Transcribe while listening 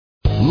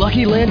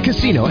Lucky Land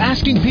Casino,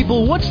 asking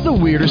people, what's the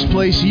weirdest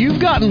place you've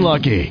gotten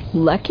lucky?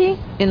 Lucky?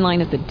 In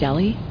line at the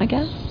deli, I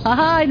guess?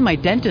 Aha, in my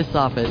dentist's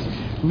office.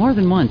 More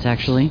than once,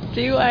 actually.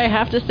 Do I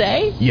have to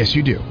say? Yes,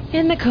 you do.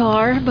 In the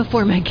car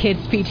before my kids'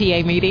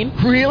 PTA meeting.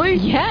 Really?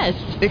 Yes.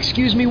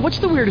 Excuse me, what's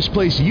the weirdest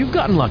place you've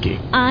gotten lucky?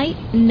 I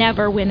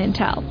never win and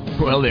tell.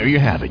 Well, there you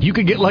have it. You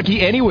can get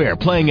lucky anywhere,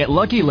 playing at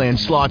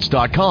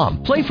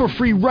LuckyLandSlots.com. Play for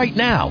free right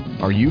now.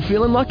 Are you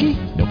feeling lucky?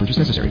 No purchase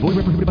necessary. Void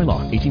where prohibited by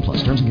law. 18 plus.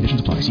 Terms and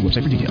conditions apply. See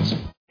website for details.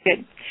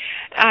 Good.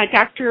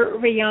 Dr.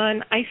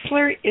 Riane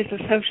Eisler is a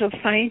social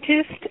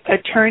scientist,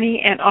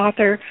 attorney, and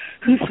author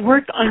whose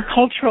work on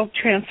cultural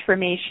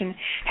transformation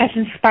has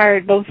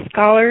inspired both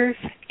scholars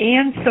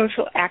and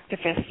social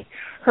activists.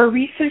 Her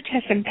research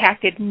has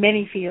impacted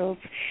many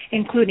fields,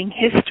 including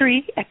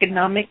history,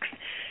 economics,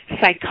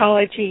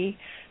 psychology,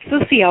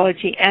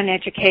 sociology, and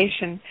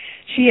education.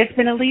 She has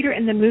been a leader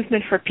in the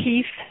movement for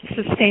peace,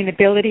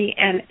 sustainability,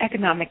 and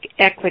economic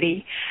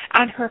equity,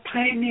 and her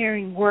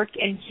pioneering work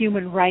in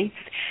human rights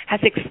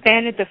has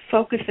expanded the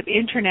focus of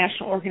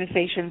international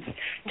organizations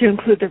to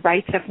include the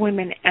rights of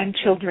women and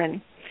children.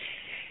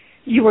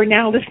 You are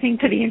now listening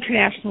to the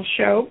international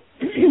show,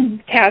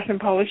 Taz and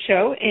Paula's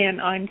show, and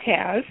I'm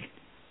Taz.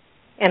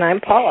 And I'm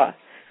Paula.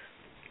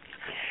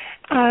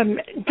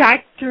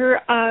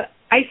 Dr.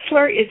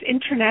 Eisler is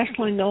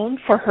internationally known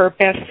for her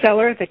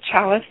bestseller, The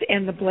Chalice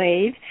and the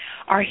Blade,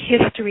 Our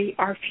History,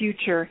 Our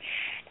Future,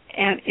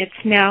 and it's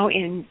now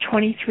in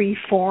 23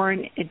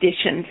 foreign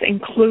editions,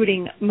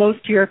 including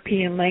most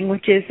European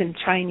languages in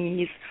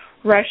Chinese,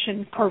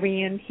 Russian,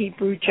 Korean,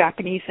 Hebrew,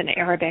 Japanese, and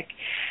Arabic.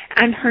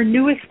 And her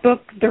newest book,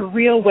 The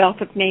Real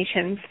Wealth of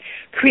Nations,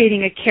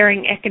 Creating a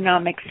Caring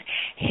Economics,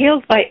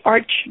 hailed by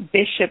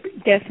Archbishop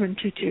Desmond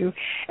Tutu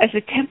as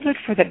a template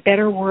for the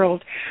better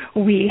world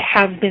we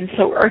have been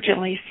so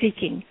urgently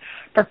seeking,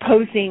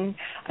 proposing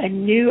a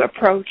new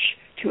approach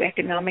to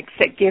economics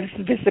that gives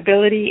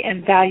visibility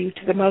and value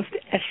to the most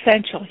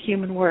essential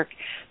human work,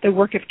 the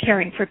work of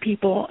caring for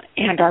people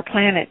and our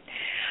planet.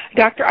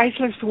 Dr.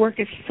 Eisler's work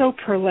is so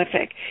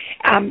prolific,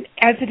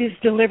 as it is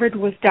delivered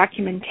with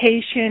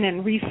documentation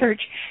and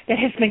research that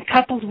has been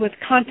coupled with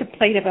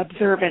contemplative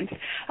observance,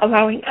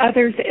 allowing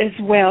others as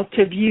well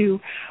to view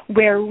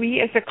where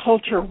we as a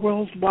culture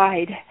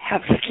worldwide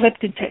have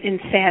slipped into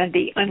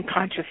insanity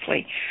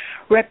unconsciously,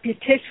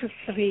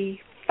 repetitiously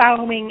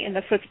following in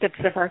the footsteps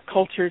of our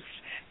culture's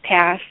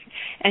past,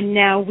 and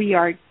now we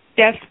are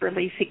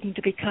desperately seeking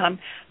to become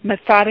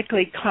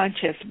methodically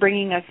conscious,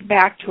 bringing us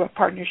back to a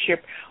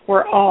partnership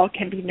where all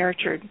can be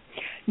nurtured.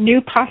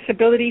 New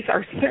possibilities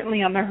are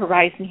certainly on the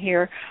horizon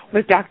here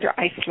with Dr.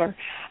 Eisler.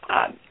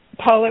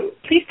 Paula,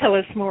 please tell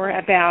us more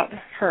about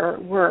her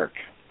work.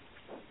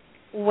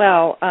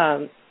 Well,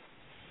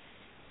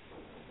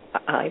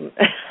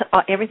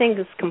 everything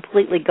is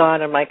completely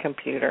gone on my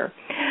computer.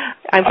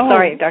 I'm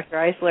sorry, Dr.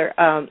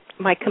 Eisler.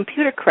 My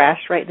computer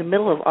crashed right in the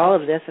middle of all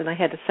of this, and I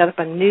had to set up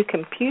a new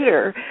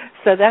computer,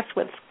 so that's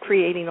what's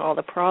creating all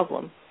the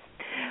problem.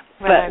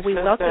 Well, I'm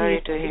so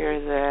sorry to hear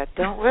that.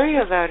 Don't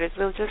worry about it.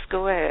 We'll just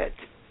go ahead.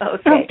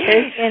 Okay.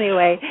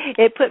 Anyway,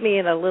 it put me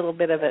in a little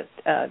bit of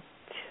a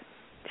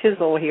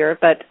chisel here,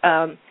 but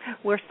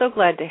we're so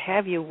glad to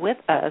have you with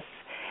us.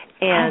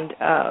 And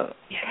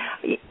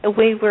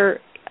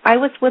I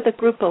was with a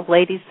group of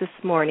ladies this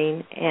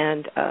morning,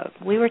 and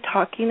we were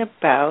talking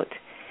about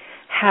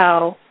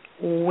how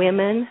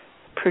women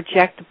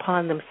project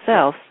upon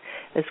themselves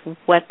as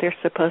what they're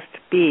supposed to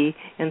be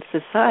in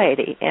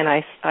society. And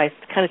I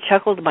kind of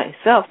chuckled to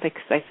myself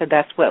because I said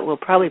that's what we'll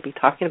probably be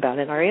talking about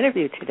in our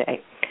interview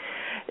today.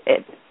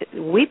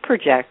 We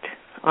project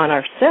on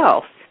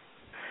ourselves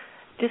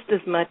just as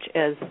much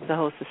as the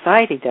whole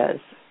society does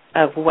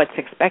of what's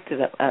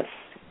expected of us.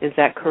 Is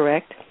that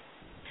correct?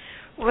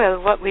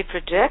 Well, what we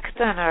project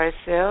on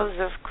ourselves,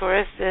 of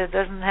course,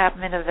 doesn't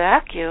happen in a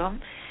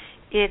vacuum.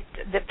 It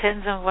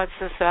depends on what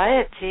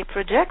society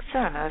projects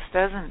on us,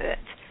 doesn't it?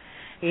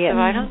 Yeah. So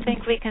I don't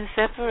think we can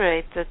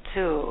separate the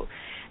two.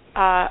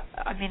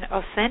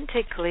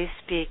 Authentically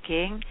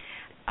speaking,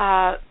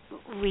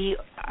 we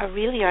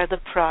really are the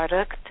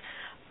product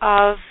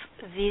of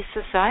the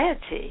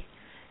society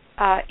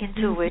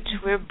into which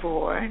we're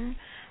born,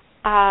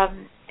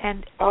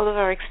 and all of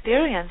our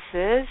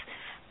experiences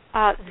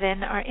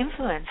then are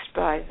influenced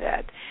by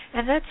that.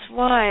 And that's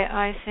why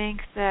I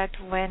think that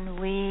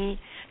when we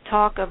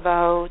talk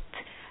about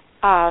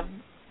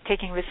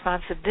taking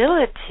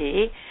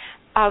responsibility,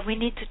 we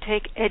need to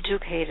take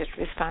educated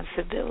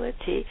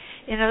responsibility.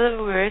 In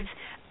other words,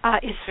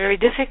 it's very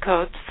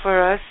difficult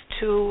for us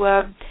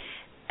to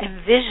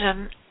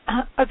envision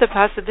the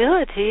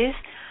possibilities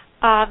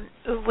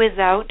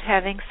without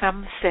having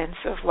some sense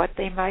of what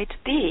they might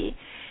be.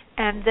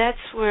 And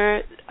that's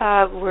where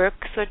work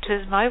such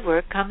as my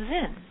work comes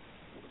in,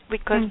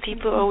 because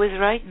people always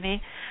write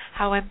me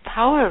how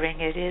empowering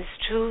it is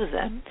to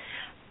them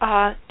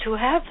to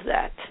have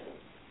that.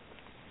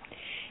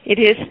 It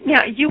is.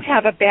 Now, you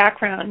have a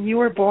background. You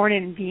were born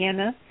in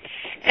Vienna.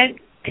 And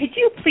Could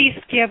you please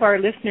give our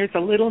listeners a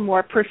little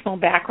more personal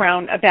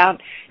background about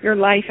your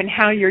life and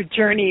how your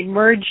journey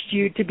merged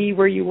you to be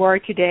where you are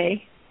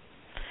today?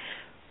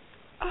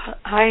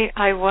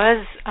 I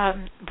was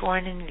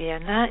born in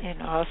Vienna,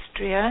 in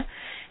Austria,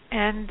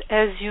 and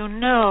as you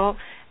know,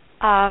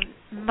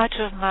 much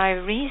of my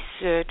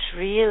research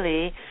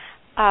really,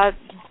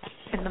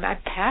 and my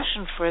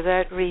passion for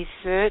that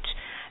research,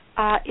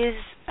 is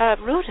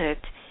rooted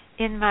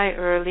in my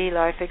early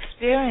life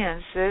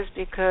experiences,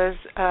 because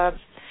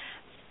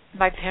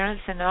my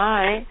parents and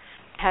I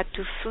had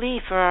to flee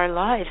for our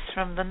lives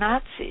from the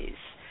Nazis.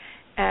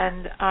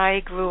 And I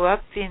grew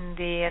up in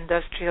the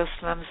industrial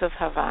slums of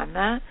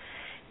Havana.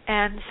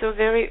 And so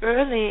very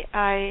early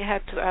I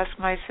had to ask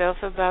myself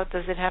about,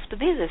 does it have to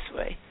be this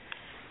way?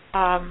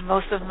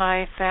 Most of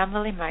my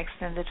family, my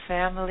extended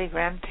family,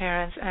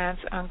 grandparents,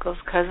 aunts, uncles,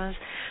 cousins,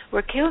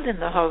 were killed in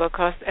the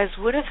Holocaust, as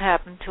would have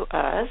happened to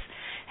us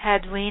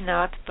had we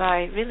not,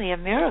 by really a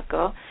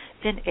miracle,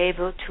 been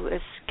able to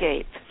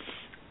escape.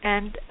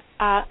 And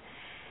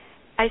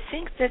I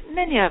think that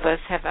many of us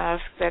have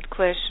asked that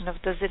question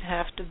of, does it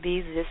have to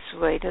be this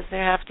way? Does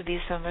there have to be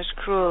so much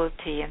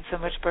cruelty and so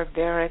much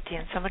barbarity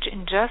and so much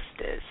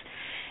injustice?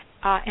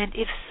 And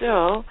if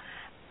so,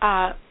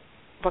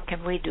 what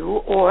can we do?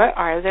 Or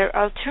are there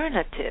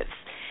alternatives?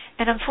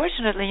 And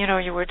unfortunately,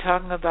 you were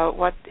talking about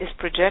what is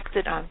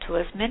projected onto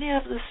us. Many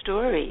of the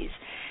stories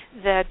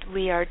that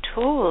we are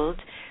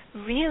told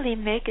really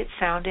make it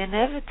sound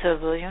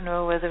inevitable,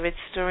 whether it's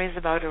stories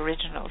about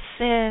original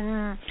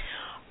sin,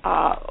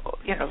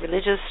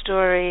 religious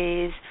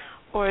stories,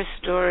 or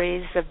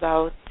stories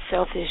about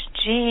selfish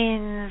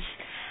genes.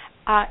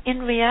 In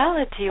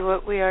reality,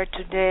 what we are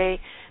today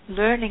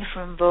learning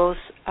from both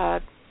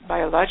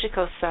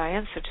biological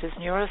science, such as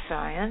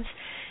neuroscience,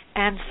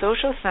 and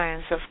social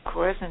science, of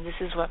course, and this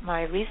is what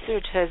my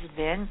research has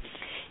been,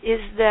 is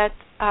that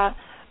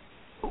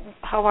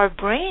how our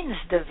brains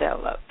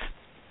develop,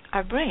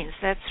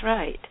 that's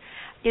right,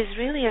 is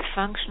really a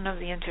function of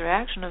the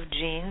interaction of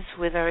genes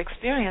with our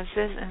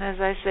experiences. And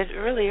as I said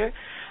earlier,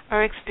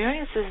 our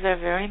experiences are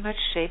very much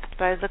shaped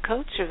by the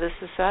culture, the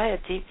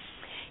society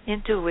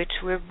into which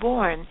we're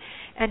born.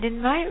 And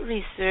in my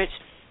research,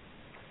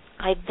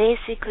 I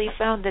basically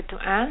found that to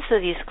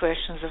answer these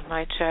questions of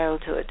my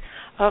childhood,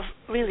 of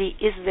really,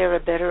 is there a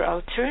better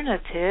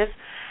alternative,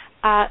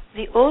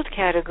 the old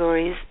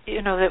categories,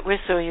 that we're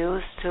so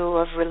used to,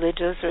 of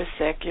religious or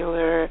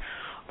secular,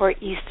 or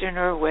Eastern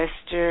or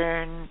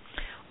Western,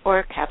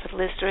 or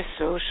capitalist or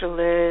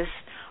socialist,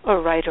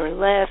 or right or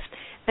left,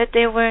 that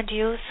they weren't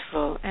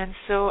useful. And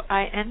so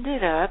I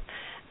ended up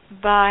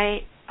by,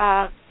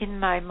 in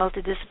my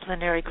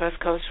multidisciplinary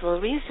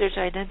cross-cultural research,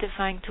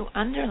 identifying two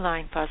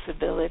underlying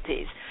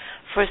possibilities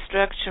for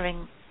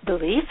structuring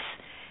beliefs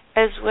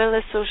as well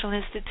as social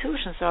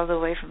institutions, all the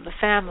way from the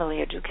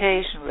family,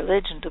 education,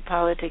 religion, to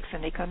politics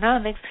and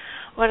economics,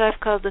 what I've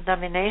called the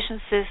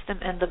domination system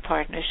and the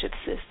partnership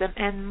system.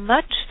 And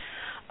much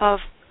of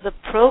the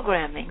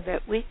programming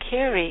that we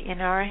carry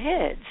in our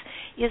heads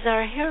is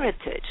our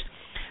heritage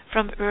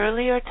from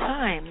earlier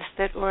times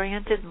that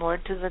oriented more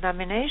to the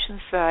domination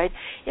side,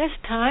 yes,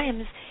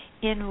 times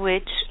in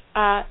which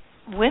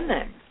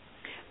women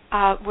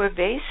were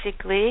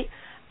basically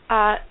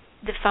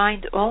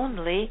defined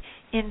only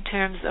in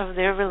terms of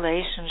their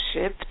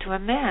relationship to a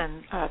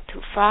man, to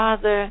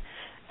father,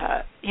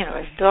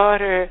 as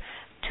daughter,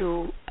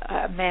 to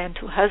a man,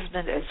 to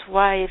husband as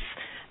wife,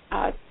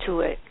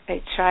 to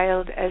a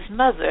child as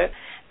mother,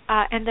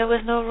 and there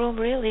was no room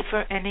really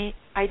for any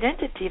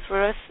identity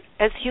for us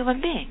as human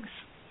beings.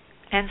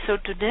 And so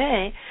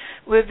today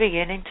we're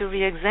beginning to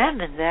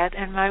re-examine that,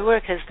 and my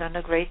work has done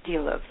a great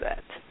deal of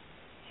that.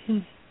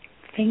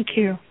 Thank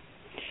you.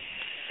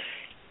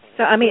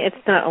 So, it's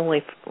not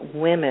only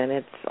women,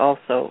 it's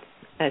also,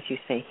 as you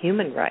say,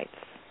 human rights.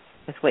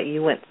 It's what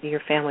your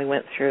family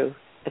went through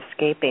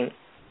escaping.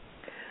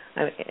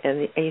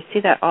 And you see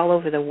that all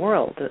over the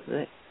world.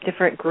 The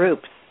different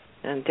groups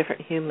and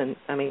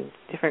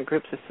different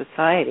groups of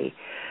society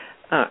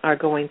are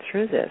going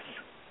through this.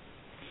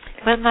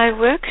 Well, my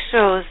work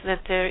shows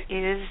that there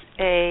is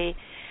a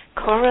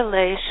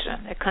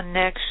correlation, a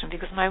connection,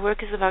 because my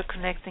work is about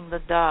connecting the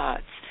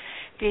dots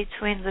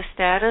between the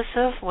status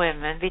of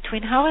women,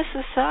 between how a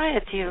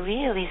society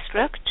really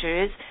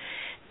structures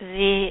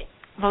the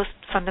most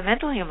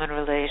fundamental human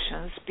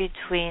relations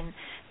between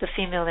the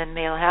female and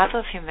male half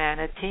of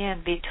humanity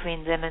and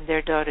between them and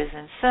their daughters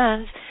and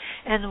sons,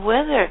 and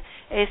whether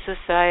a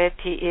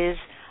society is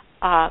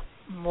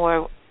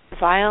more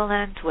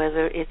violent,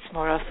 whether it's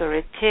more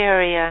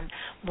authoritarian,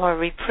 more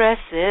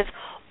repressive,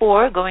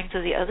 or going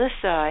to the other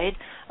side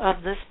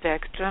of the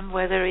spectrum,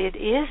 whether it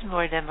is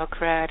more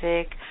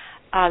democratic,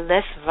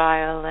 less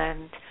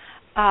violent,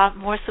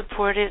 more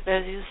supportive,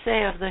 as you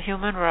say, of the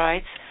human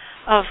rights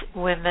of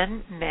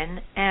women, men,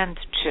 and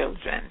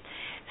children.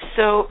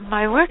 So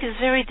my work is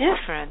very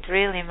different,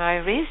 really, my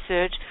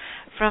research,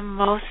 from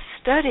most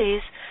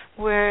studies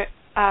where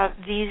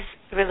these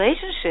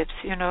relationships,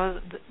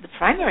 the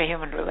primary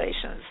human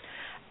relations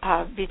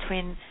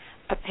between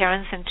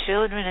parents and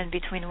children and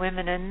between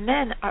women and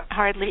men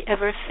hardly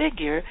ever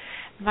figure.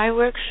 My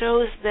work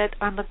shows that,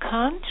 on the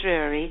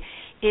contrary,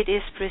 it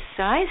is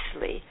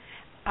precisely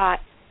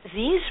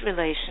these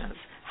relations,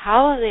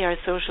 how they are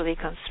socially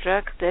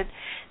constructed,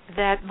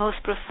 that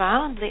most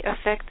profoundly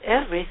affect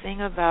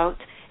everything about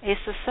a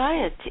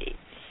society.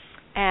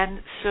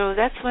 And so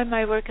that's why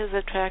my work has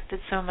attracted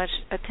so much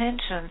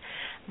attention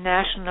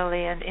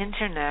nationally and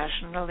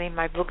internationally.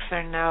 My books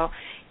are now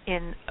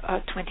in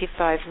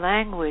 25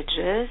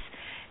 languages,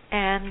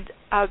 and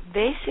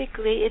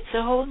basically it's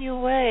a whole new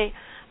way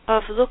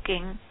of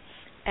looking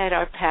at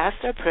our past,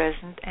 our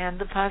present, and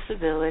the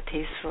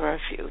possibilities for our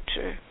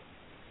future.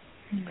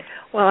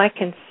 Well, I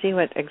can see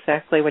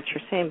exactly what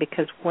you're saying,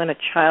 because when a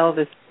child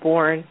is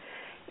born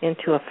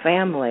into a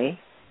family,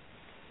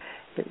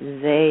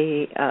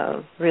 they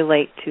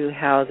relate to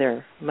how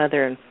their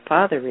mother and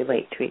father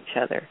relate to each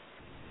other.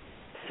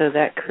 So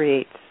that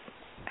creates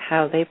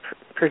how they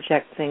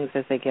project things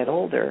as they get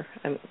older.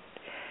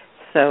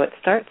 So it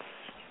starts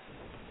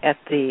at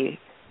the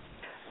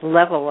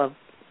level of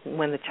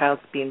when the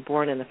child's being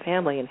born in the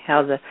family and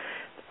how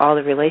all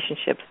the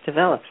relationships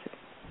develop.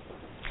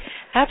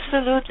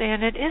 Absolutely,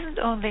 and it isn't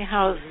only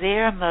how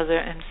their mother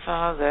and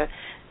father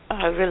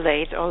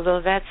relate,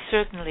 although that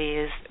certainly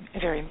is a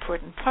very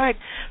important part,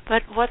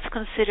 but what's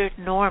considered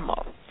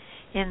normal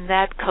in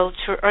that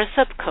culture or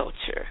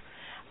subculture.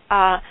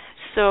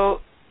 So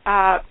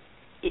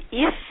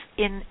if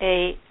in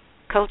a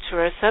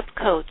culture or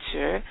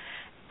subculture,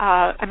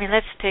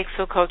 let's take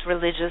so-called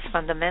religious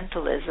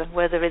fundamentalism,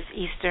 whether it's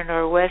Eastern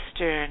or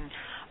Western,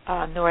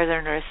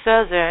 Northern or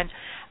Southern,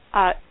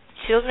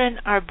 children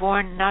are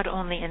born not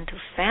only into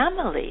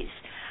families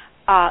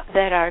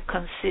that are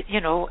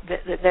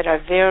that are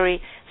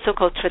very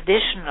so-called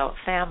traditional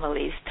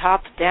families,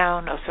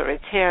 top-down,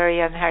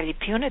 authoritarian, highly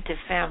punitive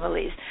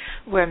families,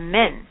 where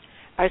men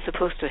are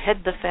supposed to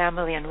head the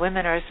family and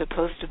women are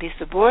supposed to be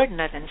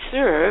subordinate and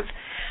serve.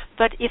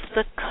 But if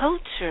the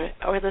culture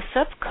or the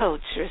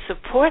subculture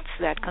supports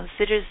that,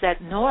 considers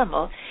that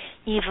normal,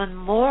 even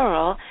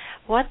moral,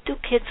 what do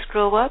kids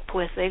grow up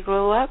with? They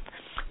grow up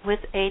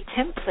with a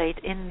template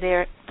in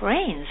their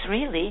brains,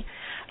 really,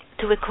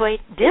 to equate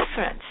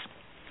difference,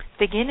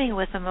 beginning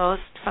with the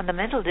most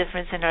fundamental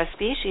difference in our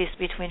species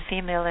between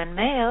female and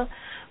male,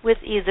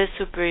 with either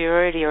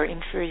superiority or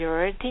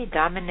inferiority,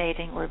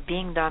 dominating or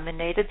being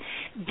dominated,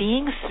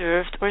 being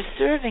served or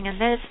serving.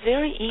 And then it's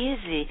very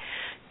easy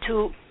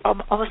to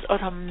almost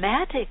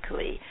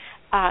automatically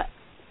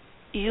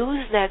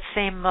use that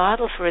same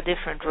model for a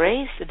different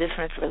race, a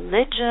different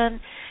religion,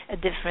 a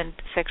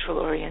different sexual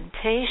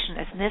orientation,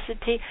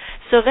 ethnicity.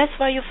 So that's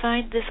why you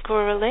find this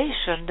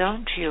correlation,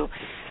 don't you?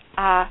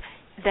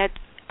 That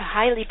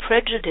highly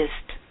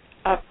prejudiced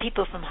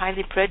people from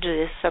highly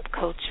prejudiced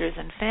subcultures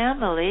and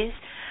families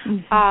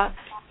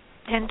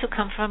tend to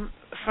come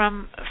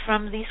from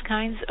these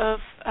kinds of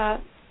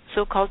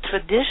so-called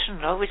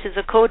traditional, which is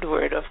a code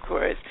word, of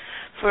course,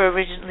 for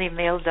originally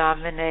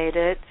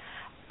male-dominated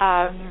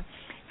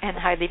and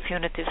highly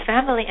punitive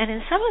family. And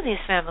in some of these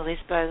families,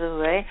 by the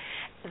way,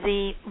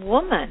 the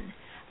woman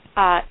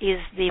is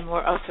the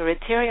more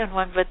authoritarian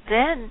one, but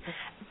then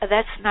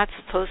that's not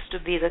supposed to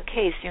be the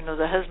case. You know,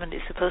 the husband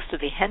is supposed to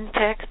be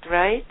henpecked,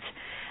 right?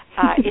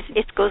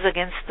 It goes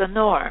against the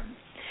norm.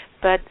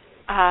 But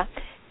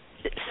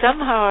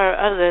somehow or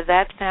other,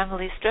 that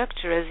family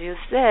structure, as you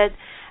said,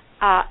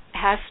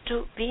 has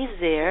to be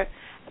there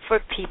for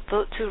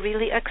people to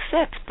really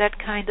accept that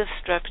kind of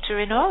structure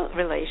in all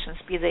relations,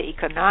 be they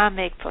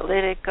economic,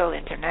 political,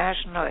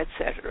 international,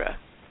 etc.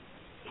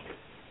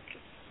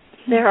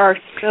 There are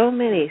so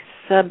many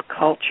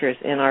subcultures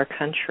in our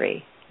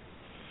country.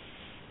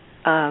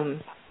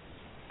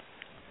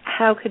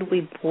 How could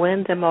we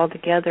blend them all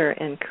together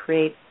and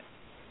create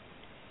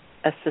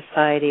a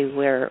society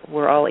where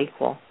we're all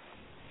equal?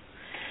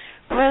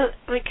 Well,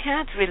 we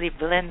can't really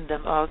blend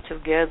them all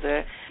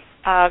together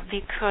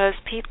because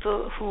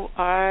people who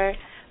are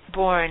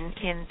born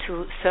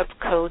into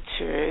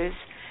subcultures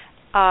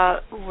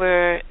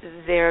where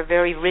they're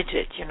very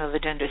rigid, the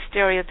gender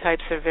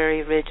stereotypes are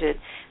very rigid,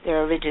 there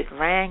are rigid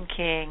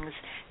rankings,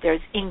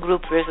 there's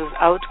in-group versus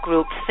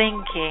out-group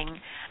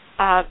thinking.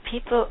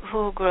 People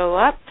who grow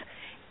up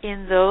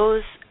in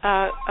those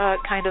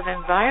kind of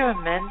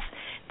environments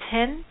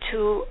tend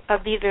to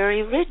be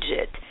very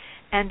rigid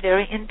and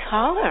very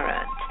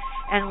intolerant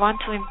and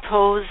want to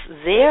impose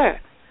their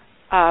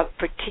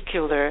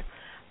particular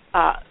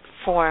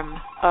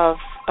form of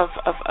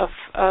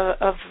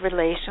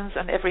relations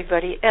on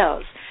everybody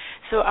else.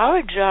 So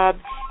our job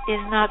is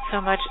not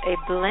so much a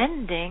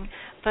blending,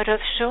 but of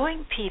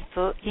showing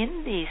people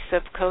in these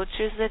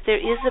subcultures that there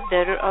is a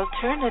better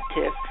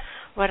alternative,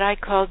 what I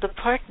call the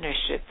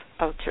partnership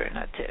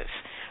alternative,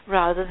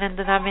 rather than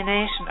the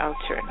domination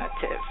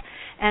alternative.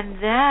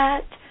 And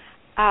that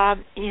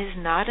is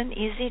not an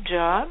easy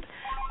job,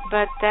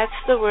 but that's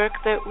the work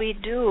that we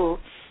do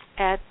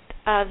at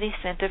the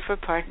Center for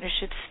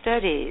Partnership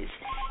Studies.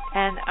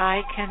 And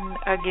I can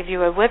give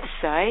you a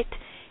website.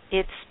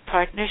 It's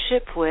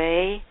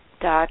partnershipway.org.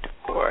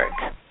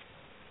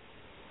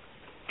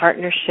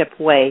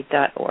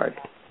 partnershipway.org.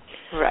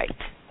 Right.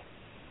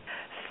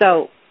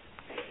 So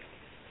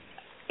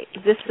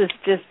this is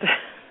just,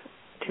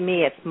 to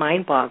me, it's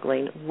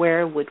mind-boggling.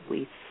 Where would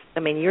we,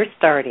 you're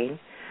starting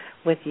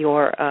with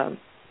your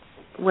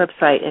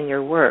website and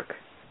your work,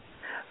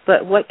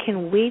 but what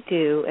can we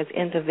do as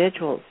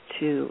individuals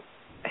to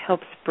help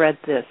spread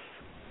this?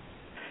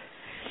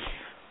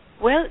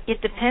 Well,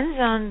 it depends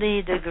on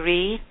the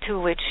degree to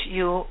which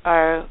you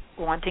are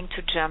wanting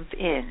to jump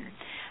in.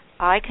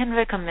 I can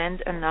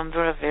recommend a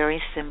number of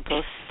very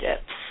simple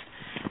steps.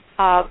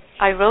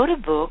 I wrote a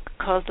book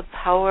called The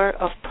Power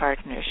of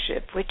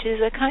Partnership, which is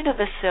a kind of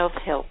a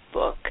self-help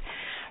book.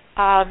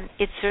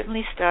 It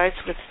certainly starts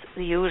with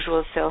the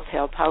usual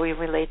self-help, how we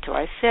relate to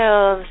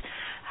ourselves,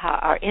 how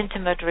our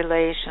intimate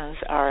relations,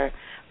 our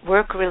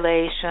work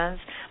relations,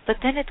 but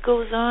then it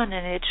goes on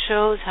and it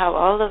shows how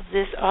all of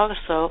this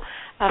also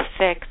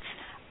affects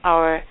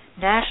our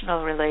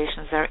national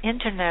relations, our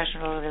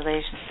international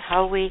relations,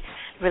 how we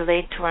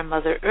relate to our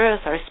Mother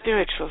Earth, our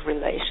spiritual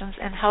relations,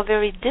 and how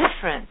very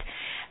different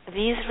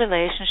these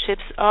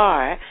relationships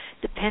are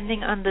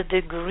depending on the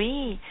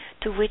degree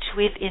to which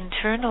we've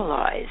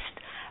internalized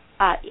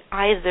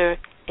either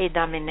a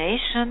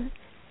domination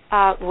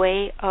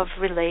way of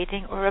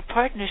relating or a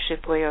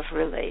partnership way of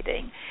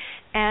relating.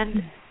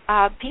 And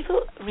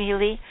people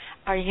really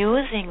are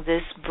using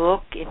this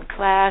book in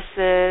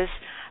classes,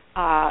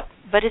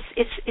 but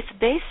it's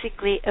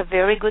basically a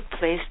very good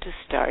place to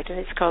start. And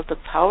it's called The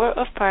Power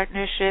of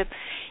Partnership.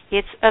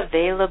 It's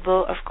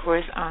available, of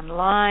course,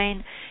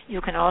 online.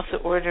 You can also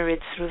order it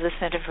through the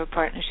Center for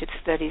Partnership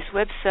Studies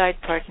website,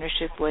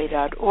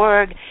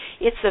 partnershipway.org.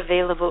 It's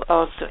available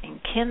also in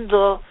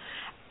Kindle.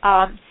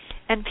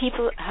 And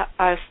people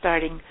are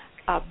starting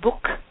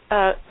book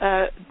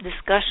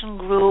discussion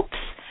groups,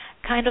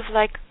 kind of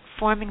like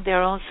forming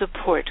their own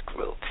support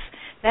groups.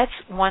 That's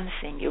one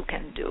thing you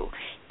can do.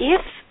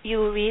 If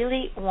you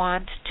really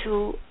want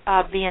to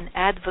be an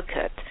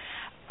advocate,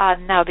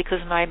 now because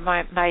my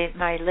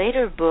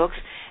later books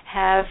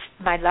have,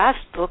 my last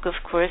book, of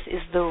course,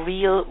 is The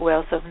Real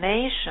Wealth of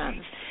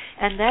Nations,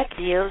 and that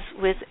deals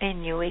with a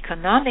new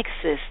economic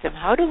system.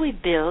 How do we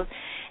build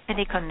an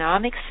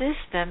economic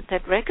system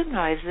that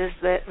recognizes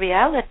the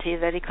reality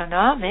that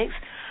economics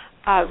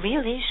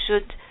really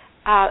should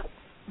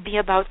be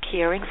about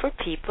caring for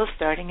people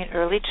starting in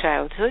early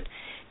childhood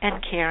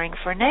and caring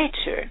for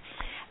nature.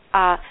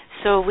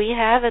 So we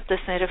have at the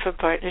Center for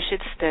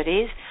Partnership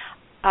Studies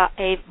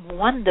a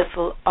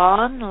wonderful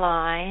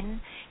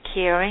online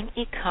caring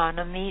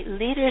economy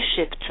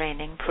leadership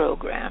training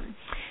program.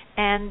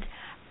 And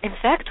in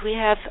fact, we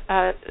have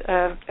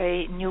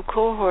a new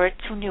cohort,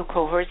 2 new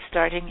cohorts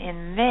starting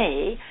in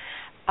May.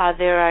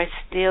 There are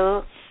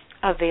still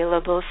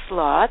available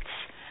slots,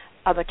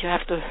 but you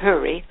have to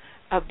hurry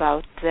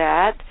about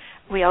that.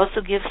 We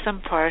also give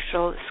some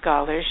partial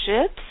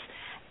scholarships.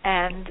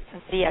 And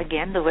the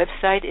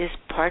website is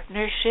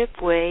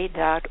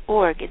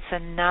partnershipway.org. It's a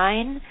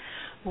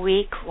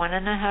 9-week,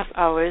 1.5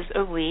 hours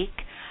a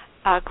week.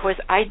 Of course,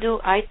 I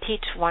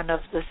teach one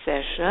of the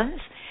sessions,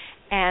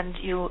 and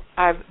you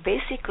are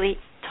basically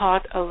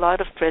taught a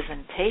lot of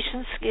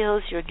presentation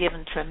skills. You're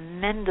given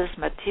tremendous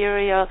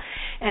material,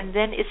 and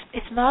then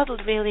it's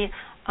modeled really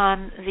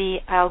on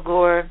the Al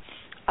Gore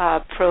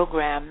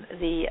program,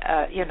 the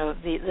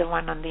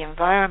one on the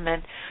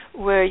environment,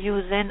 where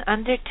you then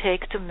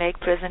undertake to make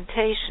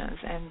presentations,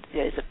 and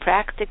there's a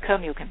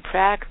practicum, you can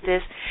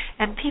practice,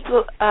 and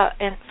people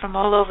from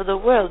all over the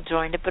world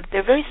join it, but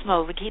they're very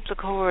small. We keep the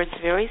cohorts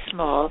very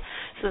small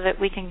so that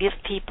we can give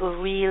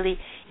people really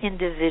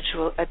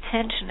individual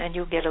attention, and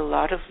you get a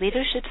lot of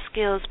leadership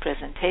skills,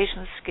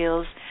 presentation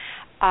skills,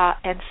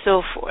 and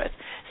so forth.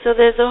 So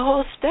there's a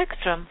whole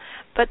spectrum,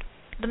 but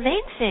the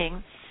main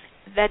thing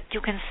that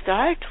you can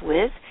start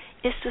with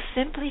is to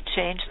simply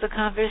change the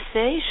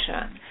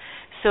conversation.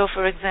 So,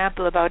 for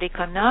example, about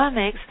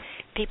economics,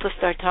 people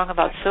start talking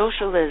about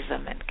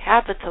socialism and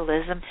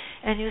capitalism,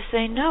 and you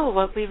say, no,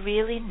 what we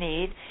really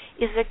need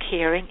is a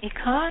caring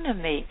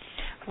economy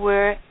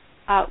where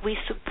we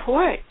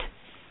support,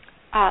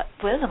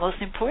 the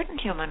most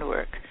important human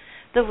work,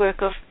 the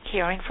work of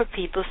caring for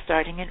people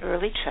starting in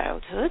early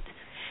childhood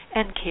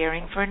and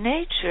caring for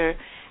nature.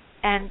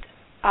 And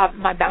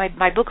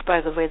my book,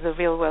 by the way, The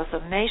Real Wealth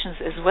of Nations,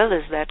 as well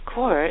as that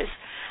course,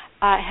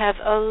 have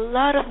a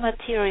lot of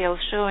material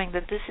showing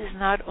that this is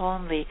not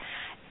only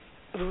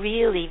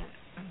really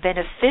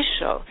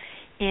beneficial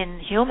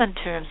in human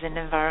terms, in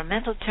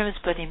environmental terms,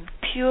 but in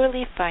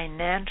purely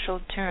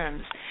financial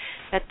terms,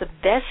 that the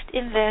best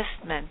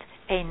investment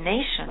a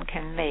nation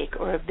can make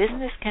or a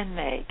business can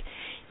make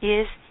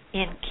is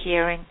in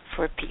caring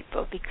for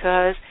people,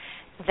 because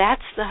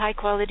that's the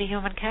high-quality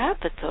human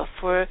capital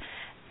for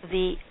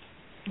the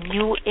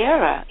new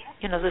era,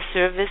 the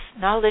service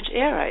knowledge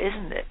era,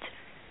 isn't it?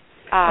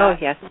 Oh,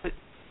 yes.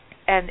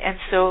 And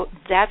so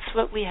that's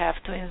what we have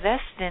to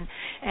invest in,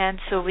 and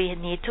so we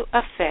need to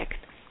affect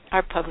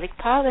our public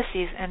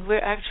policies, and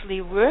we're actually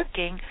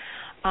working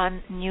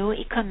on new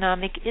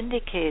economic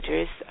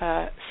indicators,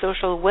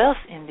 social wealth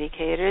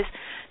indicators,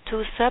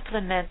 to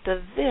supplement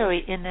the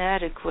very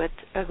inadequate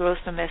gross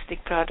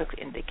domestic product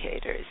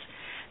indicators,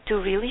 to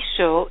really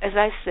show, as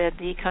I said,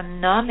 the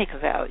economic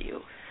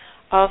value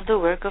of the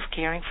work of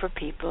caring for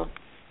people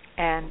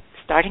and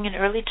starting in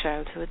early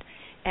childhood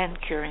and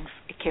caring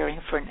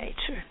for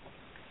nature.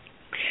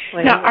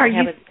 Well, now, are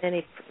you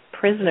any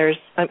prisons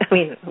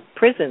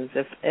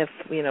if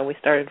we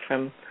started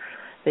from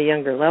the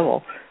younger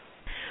level?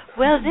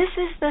 Well, this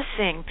is the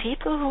thing.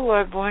 People who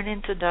are born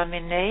into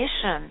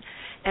domination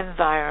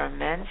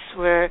environments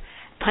where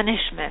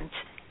punishment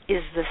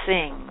is the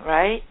thing,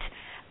 right?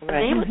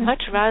 They would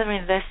much rather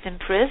invest in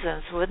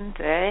prisons, wouldn't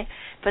they?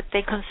 But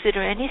they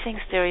consider anything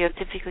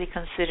stereotypically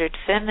considered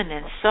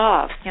feminine,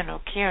 soft,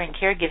 caring,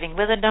 caregiving,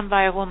 whether done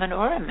by a woman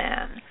or a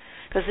man,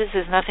 because this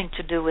has nothing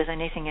to do with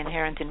anything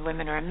inherent in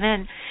women or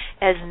men,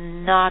 as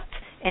not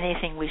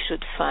anything we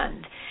should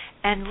fund.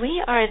 And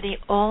we are the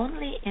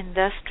only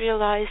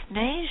industrialized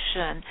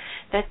nation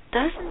that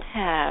doesn't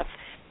have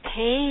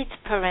paid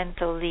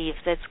parental leave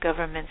that's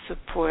government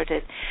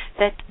supported,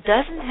 that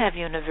doesn't have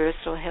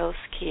universal health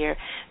care,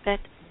 that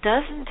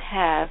doesn't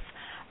have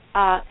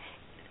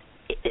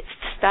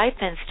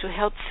stipends to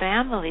help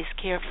families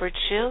care for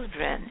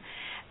children.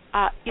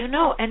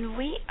 And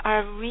we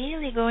are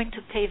really going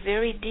to pay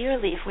very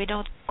dearly if we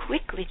don't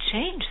quickly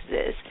change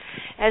this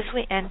as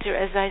we enter,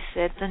 as I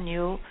said, the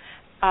new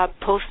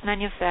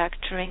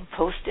post-manufacturing,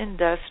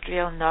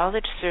 post-industrial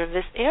knowledge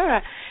service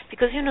era,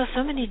 because,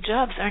 so many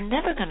jobs are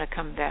never going to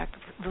come back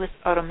with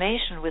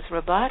automation, with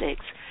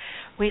robotics.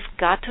 We've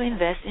got to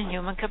invest in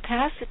human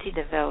capacity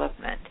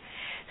development.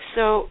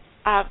 So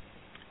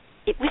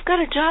we've got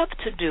a job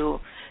to do,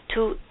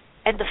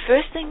 and the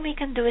first thing we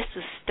can do is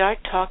to start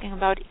talking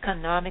about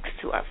economics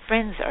to our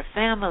friends, our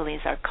families,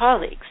 our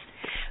colleagues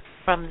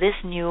from this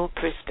new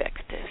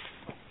perspective.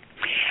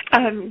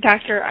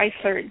 Dr.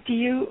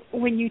 Eisler,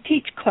 when you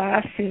teach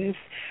classes,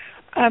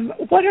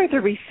 what are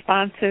the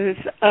responses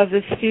of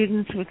the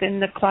students within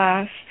the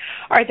class?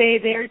 Are they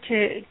there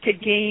to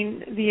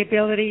gain the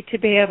ability to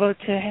be able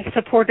to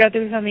support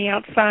others on the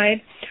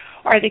outside?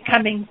 Are they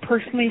coming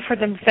personally for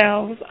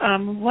themselves?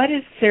 What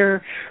is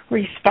their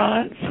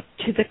response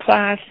to the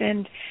class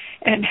and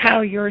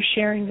how you're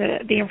sharing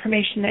the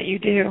information that you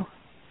do?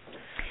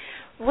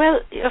 Well,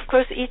 of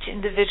course, each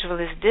individual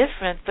is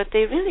different, but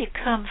they really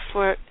come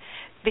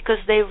because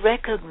they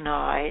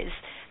recognize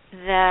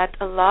that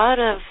a lot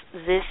of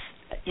this,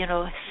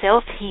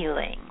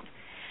 self-healing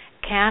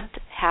can't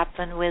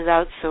happen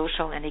without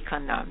social and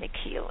economic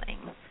healing.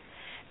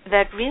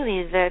 That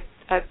really,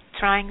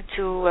 trying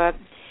to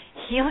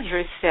heal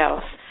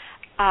yourself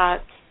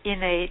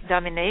in a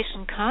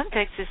domination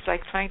context is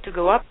like trying to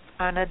go up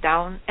on a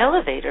down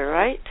elevator,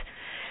 right?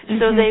 Mm-hmm.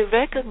 So they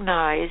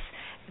recognize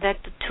that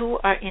the two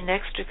are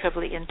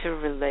inextricably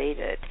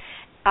interrelated.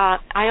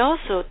 I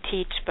also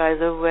teach, by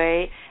the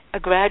way,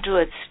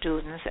 graduate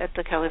students at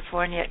the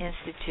California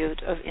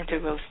Institute of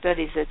Integral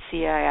Studies at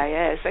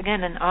CIIS,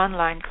 again, an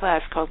online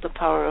class called The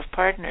Power of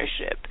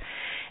Partnership.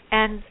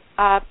 And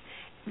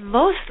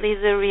mostly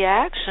the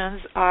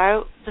reactions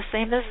are the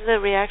same as the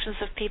reactions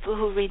of people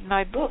who read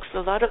my books. A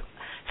lot of,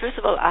 first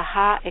of all,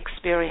 aha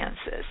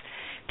experiences.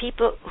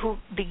 People who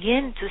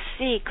begin to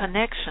see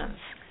connections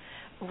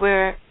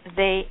where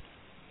the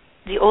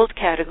old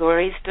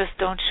categories just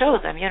don't show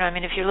them.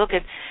 If you look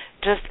at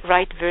just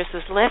right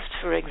versus left,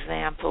 for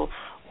example,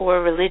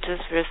 or religious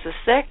versus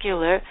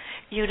secular,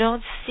 you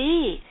don't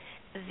see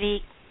the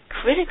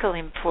critical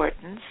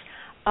importance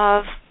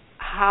of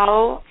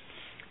how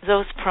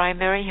those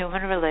primary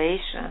human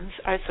relations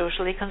are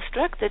socially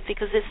constructed,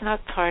 because it's not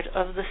part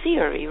of the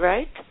theory,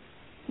 right?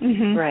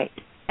 Mm-hmm. Right.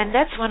 And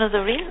that's one of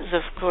the reasons,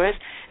 of course,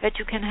 that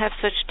you can have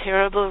such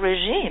terrible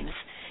regimes,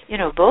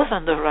 both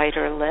on the right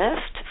or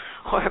left,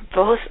 or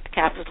both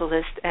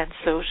capitalist and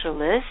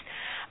socialist.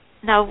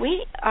 Now,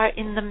 we are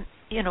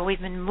we've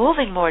been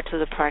moving more to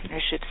the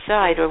partnership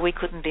side, or we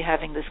couldn't be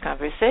having this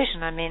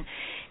conversation.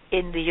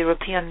 In the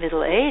European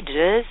Middle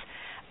Ages,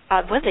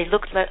 they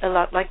looked a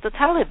lot like the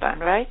Taliban,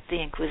 right?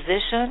 The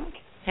Inquisition,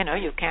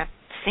 you can't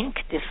think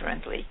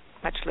differently,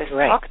 much less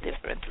talk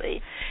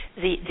differently.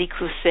 The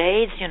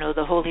Crusades,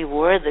 the Holy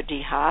War, the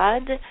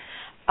Jihad,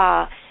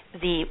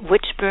 the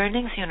witch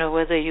burnings,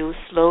 whether you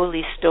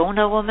slowly stone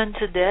a woman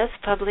to death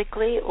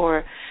publicly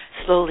or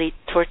slowly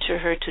torture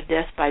her to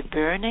death by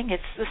burning,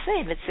 it's the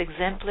same. It's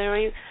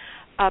exemplary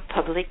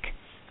public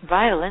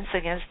violence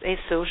against a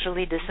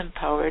socially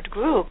disempowered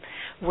group.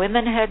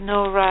 Women had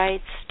no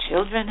rights,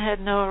 children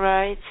had no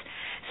rights.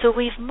 So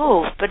we've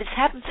moved, but it's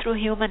happened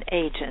through human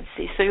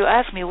agency. So you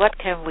ask me, what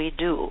can we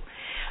do?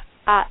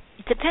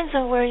 It depends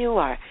on where you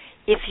are.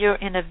 If you're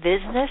in a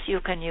business,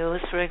 you can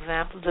use, for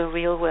example, the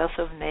Real Wealth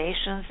of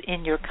Nations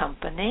in your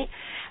company.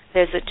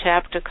 There's a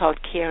chapter called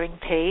Caring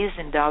Pays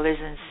in Dollars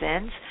and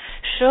Cents.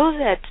 Show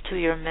that to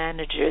your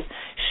managers.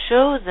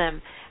 Show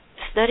them,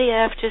 study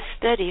after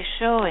study,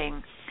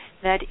 showing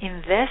that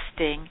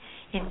investing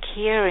in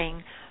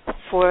caring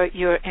for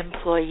your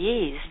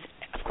employees,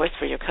 of course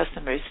for your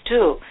customers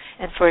too,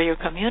 and for your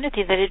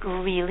community, that it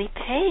really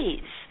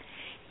pays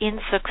in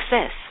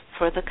success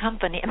for the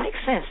company. It makes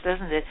sense,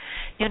 doesn't it?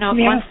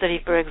 One study,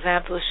 for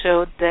example,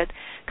 showed that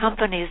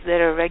companies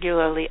that are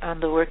regularly on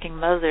the Working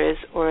Mothers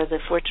or the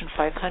Fortune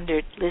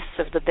 500 lists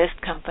of the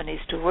best companies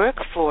to work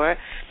for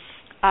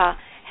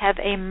have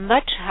a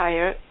much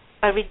higher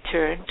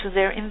return to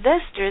their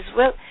investors.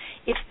 Well,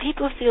 if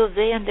people feel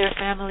they and their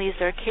families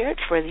are cared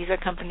for, these are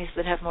companies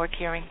that have more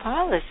caring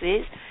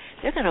policies,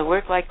 they're going to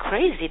work like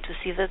crazy to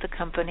see that the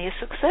company is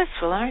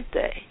successful, aren't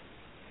they?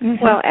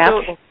 Mm-hmm. Well,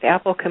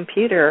 Apple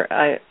Computer,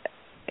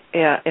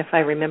 if I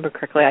remember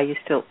correctly, I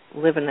used to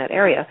live in that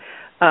area,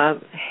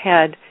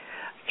 had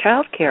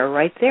child care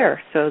right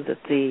there so that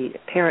the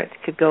parents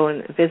could go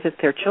and visit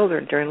their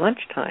children during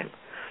lunchtime.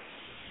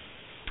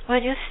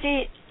 Well, you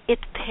see, it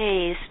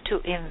pays to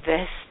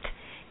invest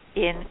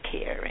in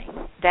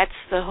caring. That's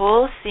the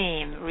whole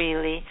theme,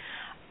 really.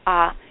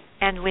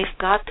 And we've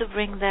got to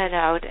bring that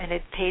out, and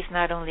it pays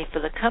not only for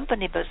the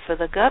company but for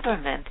the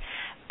government,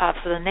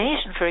 for the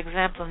nation. For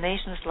example,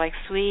 nations like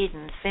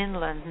Sweden,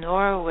 Finland,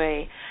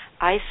 Norway,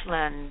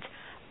 Iceland,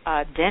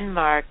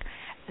 Denmark,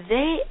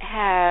 they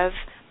have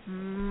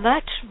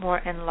much more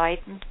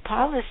enlightened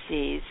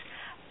policies.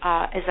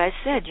 As I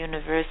said,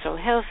 universal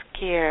health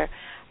care,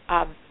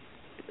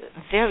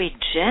 very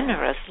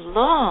generous,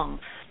 long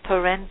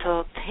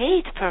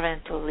paid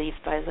parental leave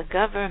by the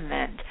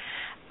government,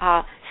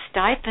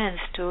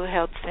 stipends to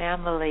help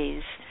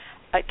families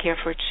care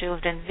for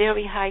children,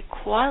 very high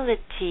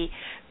quality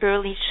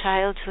early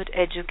childhood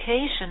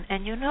education.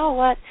 And you know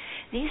what?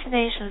 These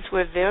nations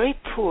were very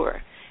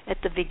poor at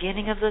the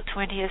beginning of the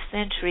 20th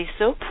century,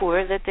 so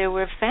poor that there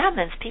were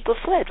famines. People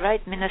fled,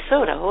 right?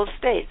 Minnesota, whole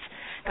states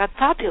got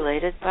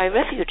populated by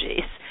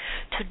refugees.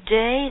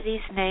 Today,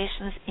 these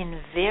nations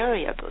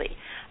invariably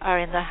are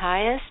in the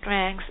highest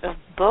ranks of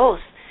both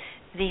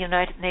the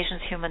United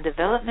Nations Human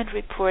Development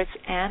Reports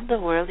and the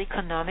World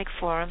Economic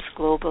Forum's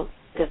Global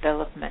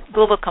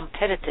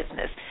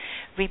Competitiveness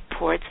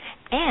Reports,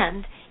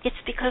 and it's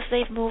because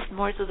they've moved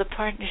more to the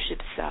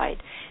partnership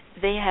side.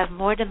 They have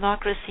more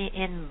democracy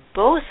in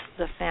both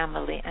the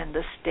family and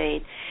the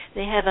state.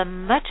 They have a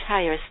much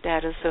higher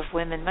status of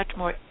women, much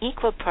more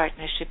equal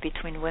partnership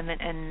between women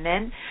and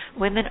men.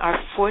 Women are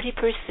 40%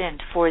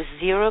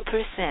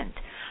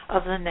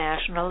 of the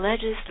national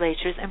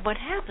legislatures. And what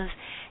happens,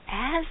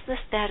 as the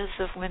status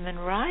of women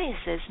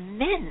rises,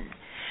 men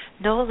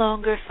no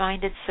longer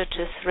find it such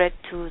a threat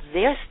to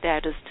their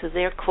status, to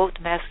their, quote,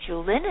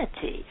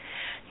 masculinity,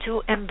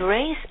 to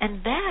embrace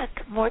and back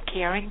more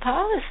caring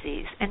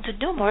policies and to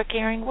do more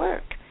caring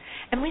work.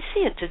 And we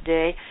see it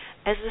today.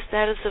 As the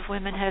status of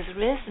women has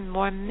risen,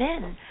 more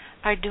men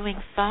are doing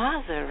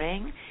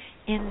fathering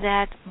in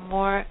that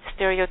more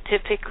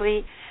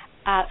stereotypically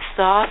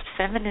soft,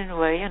 feminine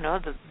way,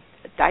 the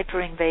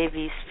diapering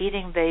babies,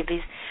 feeding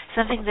babies,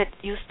 something that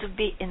used to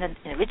be in a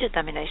rigid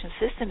domination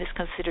system is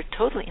considered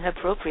totally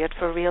inappropriate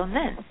for real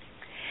men.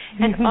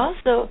 Mm-hmm. And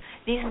also,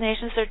 these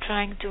nations are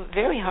trying to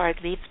very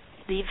hard leave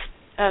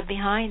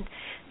behind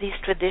these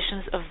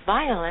traditions of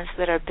violence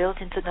that are built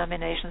into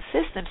domination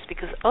systems,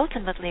 because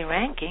ultimately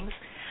rankings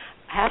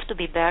have to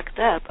be backed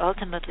up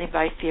ultimately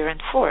by fear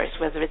and force,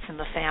 whether it's in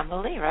the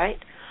family, right,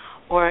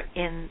 or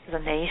in the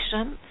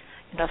nation,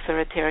 an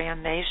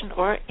authoritarian nation,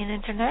 or in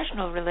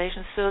international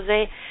relations. So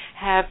they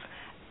have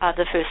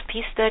the first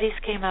peace studies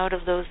came out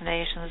of those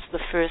nations, the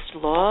first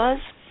laws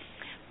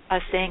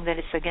are saying that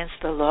it's against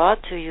the law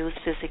to use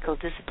physical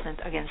discipline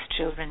against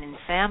children in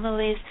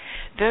families,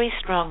 very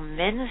strong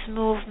men's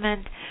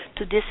movement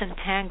to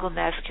disentangle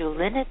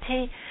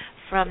masculinity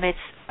from its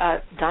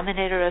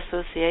dominator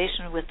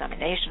association with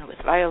domination, with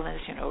violence,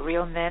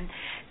 real men.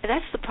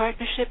 That's the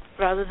partnership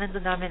rather than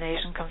the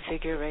domination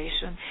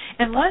configuration.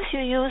 And once you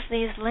use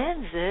these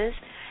lenses,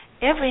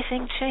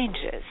 everything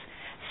changes.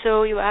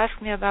 So you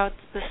ask me about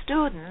the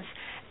students.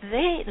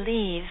 They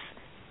leave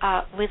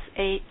with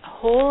a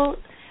whole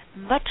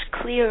much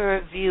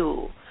clearer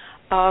view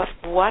of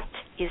what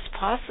is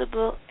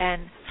possible,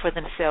 and for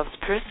themselves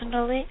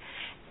personally,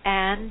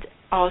 and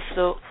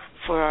also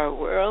for our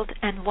world,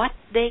 and what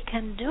they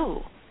can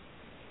do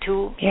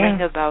to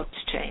bring about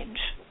change.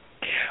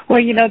 Well,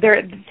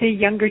 they're the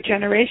younger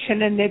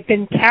generation, and they've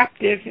been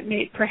captive,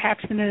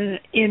 perhaps in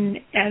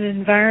an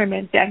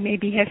environment that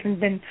maybe hasn't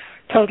been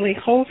totally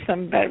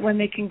wholesome. But when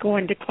they can go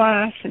into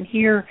class and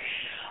hear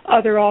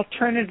other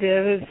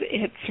alternatives,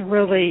 it's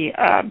really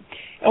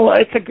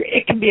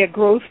it can be a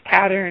growth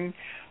pattern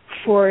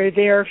for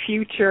their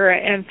future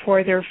and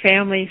for their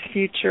family's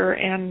future,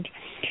 and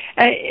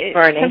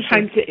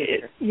sometimes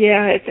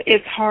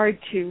it's hard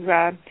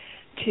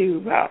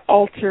to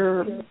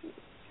alter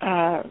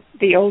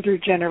the older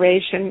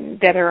generation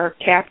that are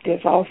captive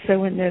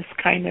also in this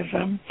kind of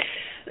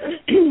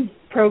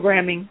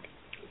programming.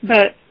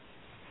 But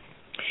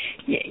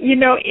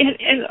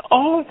in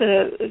all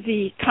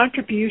the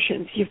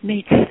contributions, you've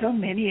made so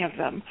many of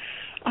them.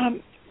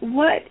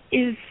 What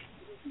is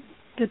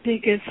the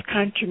biggest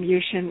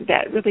contribution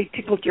that really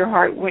tickled your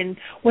heart when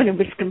it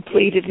was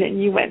completed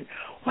and you went,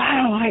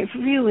 wow, I've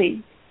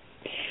really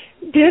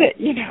did it.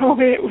 You know,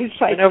 it was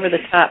like went over the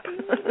top.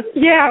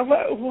 Yeah.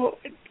 Well,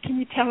 can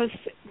you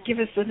give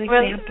us an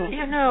example? Well,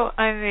 you know,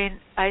 I mean,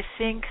 I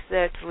think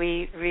that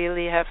we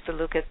really have to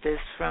look at this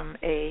from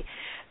a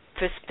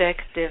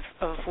perspective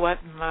of what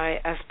my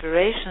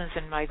aspirations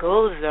and my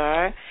goals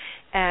are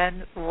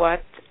and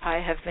what I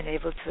have been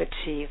able to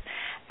achieve.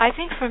 I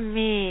think for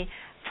me,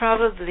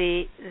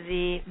 probably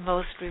the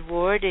most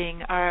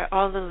rewarding are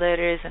all the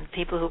letters and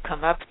people who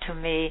come up to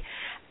me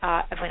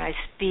when I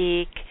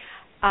speak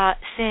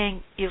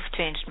saying, "You've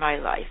changed my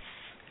life."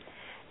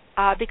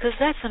 Because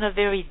that's on a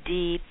very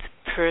deep,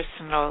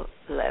 personal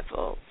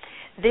level.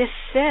 This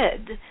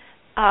said,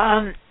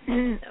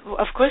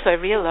 of course I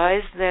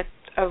realize that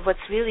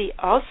what's really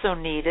also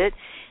needed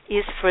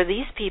is for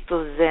these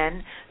people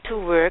then to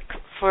work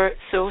for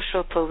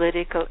social,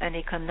 political, and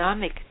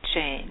economic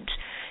change.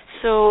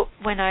 So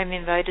when I'm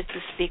invited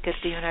to speak at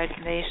the United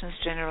Nations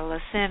General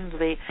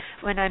Assembly,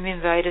 when I'm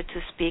invited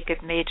to speak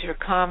at major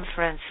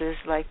conferences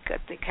like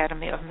at the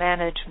Academy of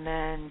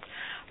Management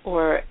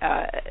or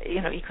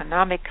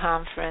economic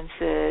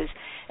conferences,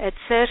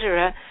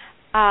 etc.,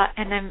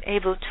 and I'm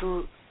able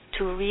to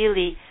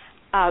really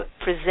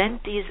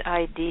present these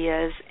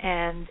ideas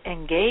and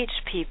engage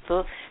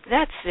people,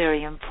 that's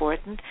very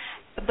important.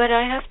 But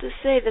I have to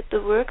say that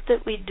the work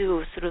that we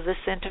do through the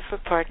Center for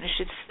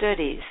Partnership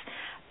Studies,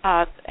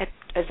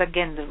 as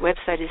again, the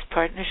website is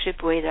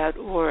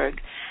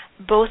partnershipway.org,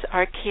 both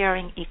our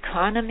Caring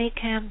Economy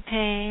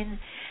campaign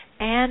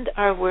and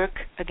our work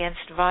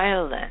against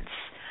violence,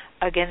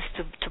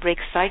 to break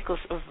cycles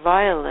of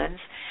violence,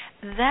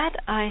 that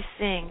I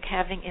think,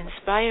 having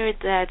inspired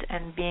that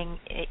and being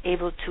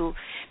able to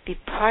be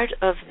part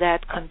of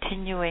that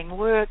continuing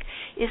work,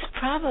 is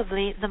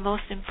probably the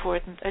most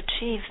important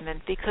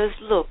achievement. Because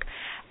look,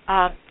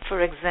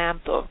 for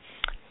example,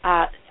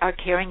 our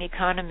Caring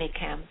Economy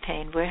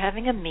campaign, we're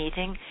having a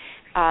meeting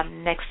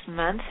next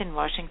month in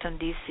Washington,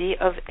 D.C.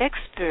 of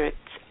experts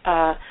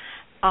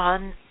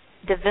on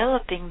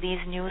developing these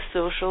new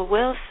social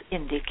wealth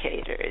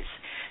indicators,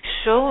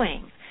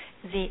 showing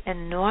the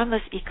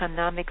enormous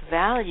economic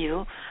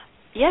value,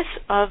 yes,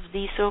 of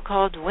the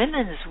so-called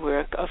women's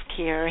work of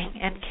caring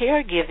and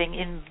caregiving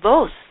in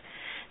both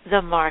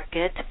the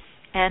market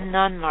and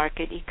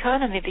non-market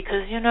economy.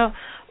 Because,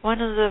 one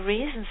of the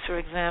reasons, for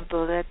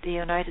example, that the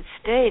United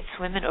States,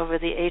 women over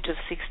the age of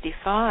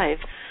 65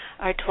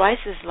 are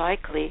twice as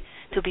likely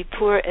to be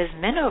poor as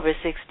men over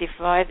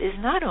 65 is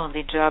not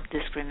only job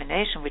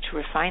discrimination, which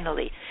we're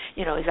finally,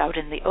 is out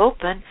in the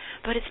open,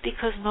 but it's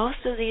because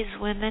most of these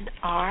women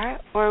are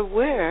or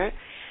were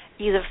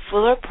either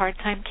full or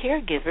part-time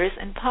caregivers,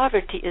 and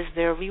poverty is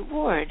their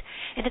reward.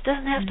 And it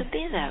doesn't have to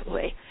be that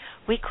way.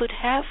 We could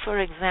have, for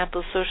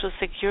example, Social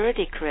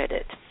Security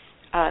credit,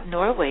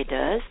 Norway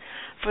does,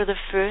 for the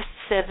first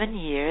 7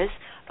 years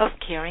of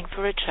caring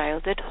for a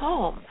child at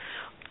home.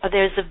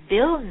 There's a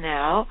bill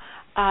now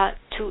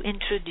to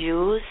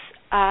introduce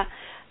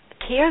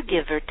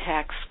caregiver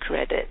tax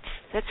credits.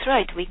 That's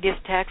right, we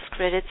give tax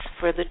credits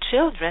for the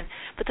children,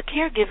 but the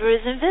caregiver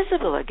is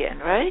invisible again,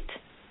 right?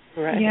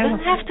 Right. It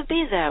doesn't have to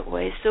be that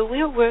way. So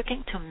we're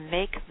working to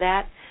make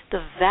that, the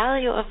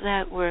value of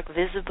that work,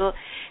 visible,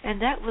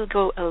 and that will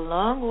go a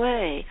long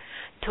way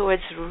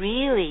towards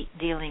really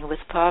dealing with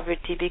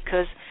poverty,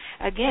 because,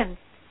 again,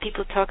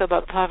 people talk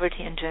about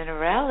poverty in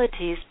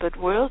generalities, but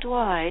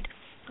worldwide,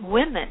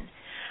 women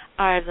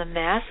are the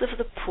mass of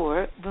the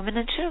poor, women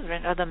and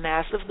children are the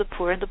mass of the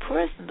poor and the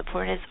poorest, and the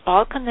poor is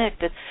all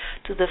connected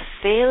to the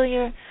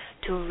failure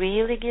to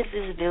really give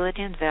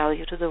visibility and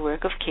value to the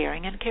work of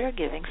caring and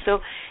caregiving.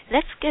 So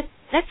let's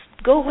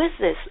go with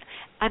this.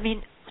 I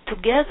mean,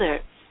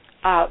 together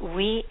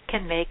we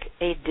can make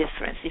a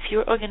difference. If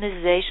your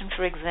organization,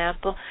 for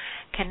example,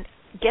 can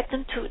get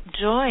them to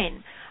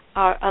join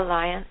our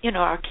alliance,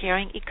 our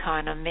Caring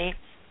Economy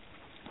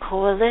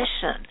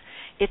Coalition.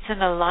 It's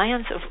an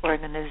alliance of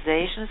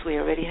organizations. We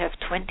already have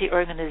 20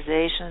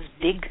 organizations,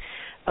 big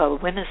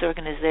women's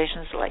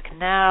organizations like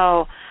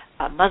NOW,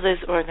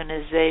 mothers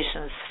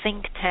organizations,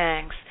 think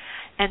tanks,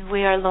 and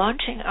we are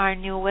launching our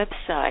new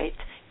website,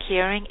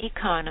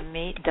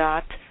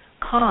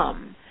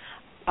 caringeconomy.com,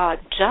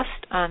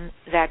 just on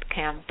that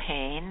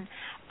campaign,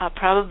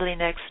 probably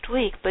next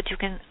week, but you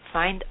can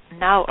find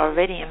now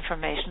already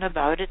information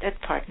about it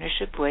at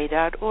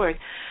partnershipway.org.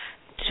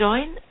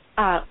 Join,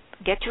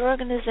 get your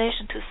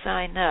organization to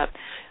sign up.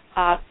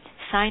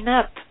 Sign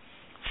up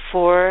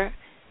for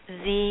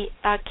the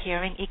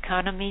Caring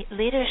Economy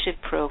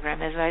Leadership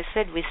Program. As I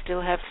said, we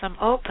still have some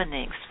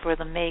openings for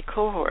the May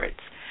cohorts.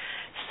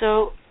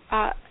 So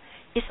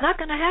it's not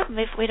going to happen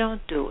if we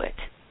don't do it.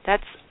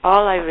 That's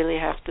all I really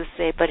have to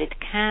say, but it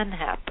can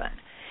happen.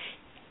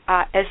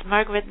 As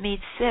Margaret Mead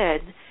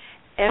said,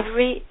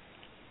 every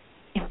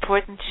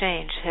important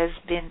change has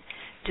been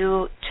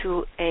due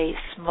to a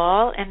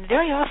small and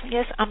very often,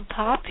 yes,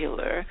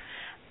 unpopular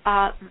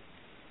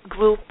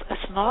group, a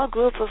small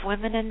group of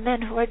women and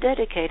men who are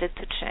dedicated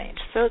to change.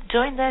 So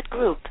join that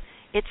group.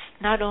 It's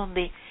not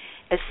only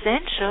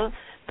essential,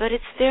 but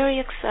it's very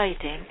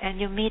exciting, and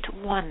you meet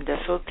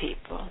wonderful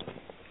people.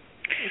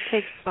 It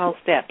takes small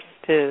steps.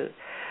 to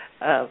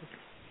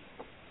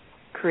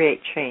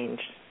create change.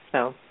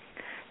 So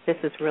this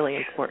is really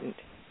important.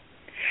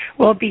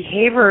 Well,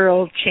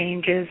 behavioral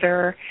changes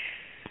are,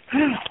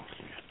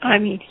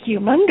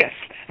 humongous.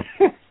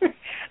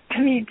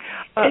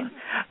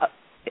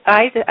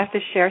 I have to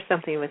share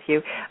something with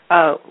you.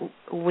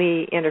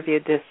 We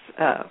interviewed this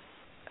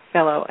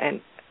fellow,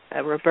 and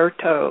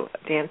Roberto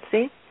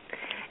Dancy,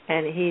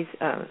 and he's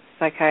a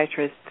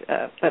psychiatrist,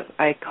 but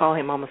I call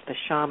him almost a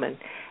shaman,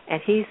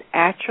 and he's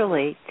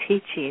actually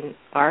teaching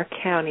our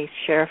county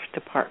sheriff's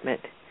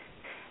department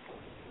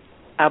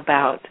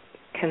about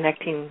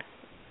connecting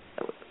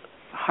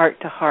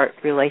heart-to-heart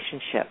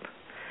relationship.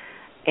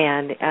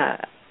 And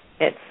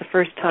it's the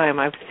first time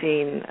I've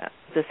seen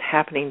this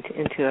happening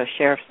into a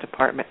sheriff's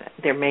department.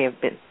 There may have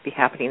be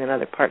happening in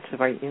other parts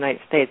of our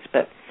United States,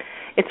 but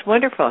it's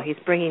wonderful. He's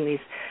bringing these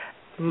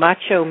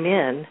macho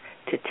men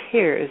to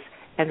tears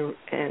and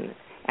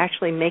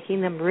actually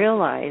making them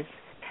realize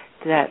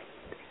that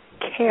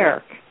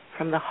care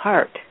from the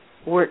heart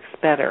works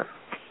better.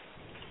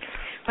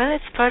 Well,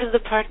 it's part of the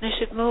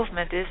partnership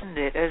movement, isn't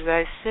it? As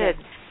I said,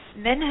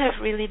 men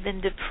have really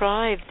been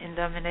deprived in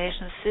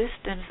domination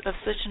systems of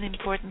such an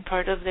important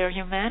part of their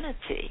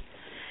humanity,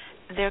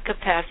 their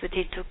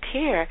capacity to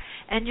care.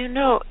 And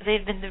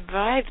they've been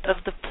deprived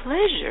of the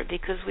pleasure,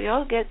 because we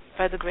all get,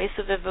 by the grace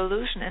of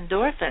evolution,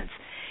 endorphins,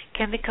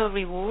 chemical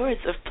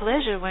rewards of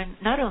pleasure when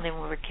not only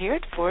when we're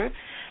cared for,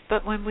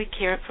 but when we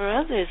care for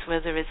others,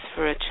 whether it's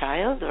for a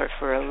child or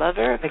for a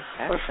lover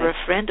or for a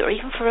friend or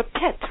even for a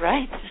pet,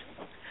 right?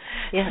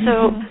 Yeah.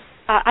 So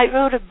I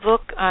wrote a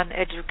book on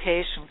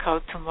education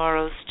called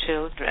Tomorrow's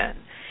Children,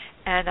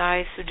 and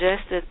I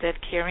suggested that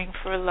caring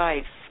for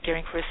life,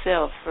 caring for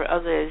self, for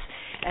others,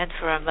 and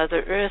for our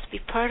Mother Earth be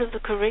part of the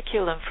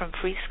curriculum from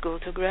preschool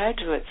to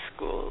graduate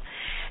school.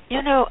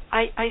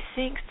 I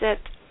think that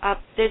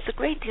there's a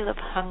great deal of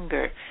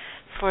hunger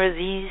for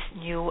these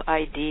new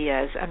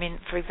ideas.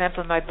 For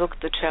example, my book,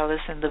 The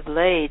Chalice and the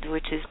Blade,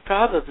 which is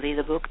probably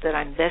the book that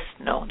I'm best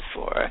known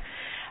for,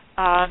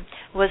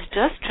 was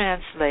just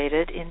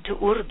translated into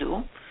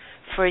Urdu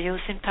for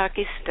use in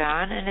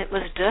Pakistan, and it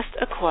was just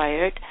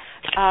acquired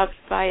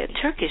by a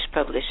Turkish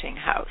publishing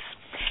house.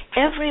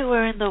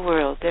 Everywhere in the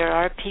world there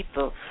are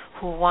people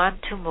who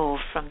want to move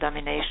from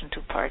domination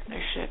to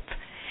partnership.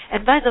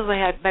 And by the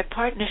way, by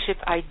partnership,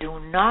 I do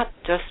not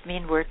just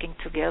mean working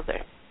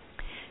together.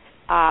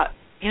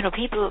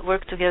 People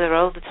work together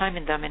all the time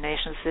in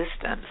domination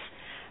systems.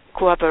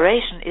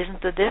 Cooperation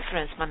isn't the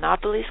difference.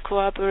 Monopolies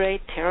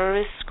cooperate,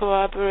 terrorists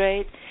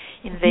cooperate,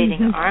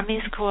 invading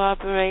armies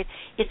cooperate.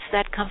 It's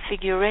that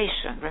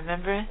configuration,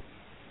 remember,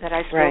 that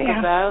I spoke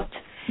about?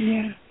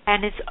 Yeah.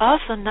 And it's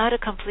also not a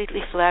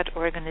completely flat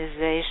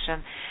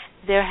organization.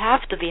 There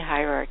have to be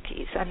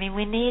hierarchies.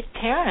 We need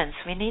parents,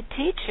 we need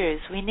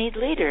teachers, we need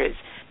leaders,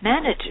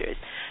 managers.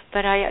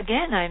 But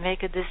I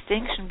make a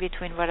distinction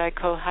between what I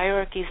call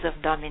hierarchies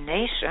of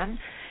domination,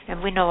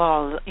 and we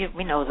know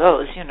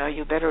those.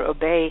 You better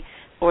obey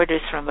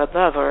orders from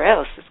above, or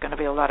else it's going to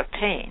be a lot of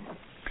pain.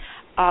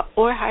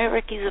 Or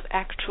hierarchies of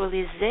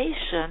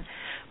actualization,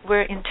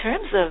 where in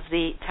terms of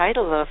the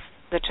title of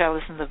The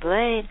Chalice and the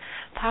Blade,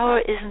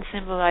 power isn't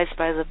symbolized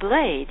by the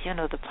blade,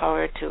 the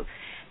power to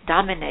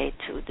dominate,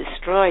 to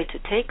destroy, to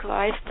take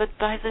life, but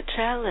by the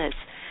chalice,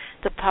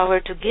 the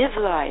power to give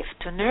life,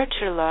 to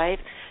nurture life,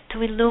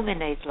 to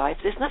illuminate life.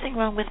 There's nothing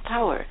wrong with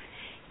power,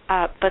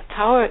 but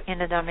power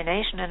in a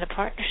domination and a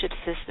partnership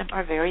system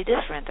are very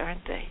different,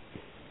 aren't they?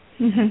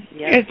 Mm-hmm.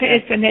 Yes.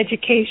 It's an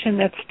education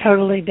that's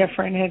totally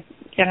different.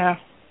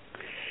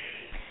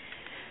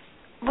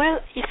 Well,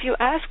 if you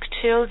ask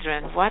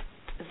children what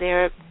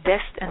their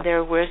best and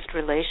their worst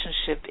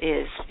relationship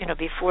is,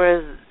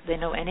 before they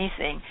know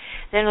anything,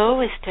 they'll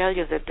always tell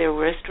you that their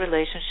worst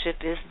relationship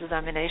is the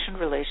domination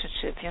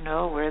relationship,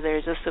 where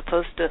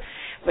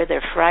where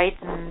they're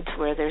frightened,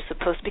 where they're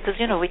because,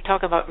 we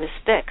talk about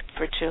respect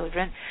for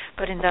children,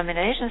 but in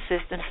domination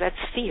systems, that's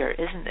fear,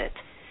 isn't it?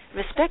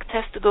 Respect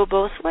has to go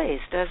both ways,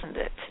 doesn't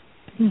it?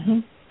 Mm-hmm.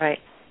 Right.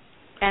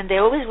 And they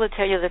always will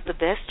tell you that the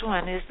best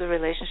one is the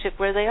relationship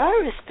where they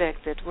are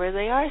respected, where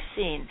they are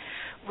seen,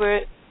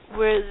 where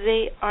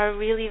they are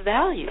really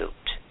valued,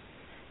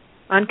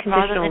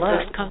 unconditional love, rather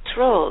than just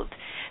controlled.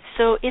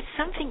 So it's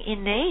something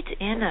innate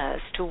in us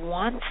to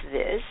want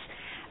this.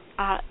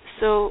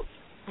 So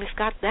we've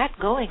got that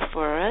going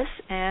for us,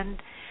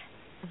 and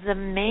the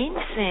main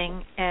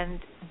thing, and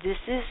this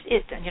is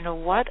it.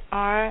 And what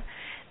are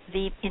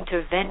the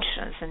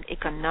interventions? And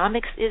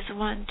economics is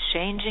one,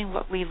 changing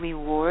what we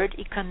reward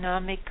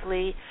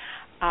economically.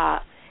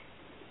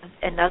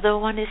 Another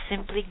one is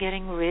simply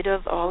getting rid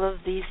of all of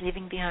these,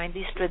 leaving behind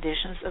these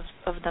traditions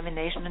of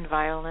domination and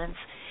violence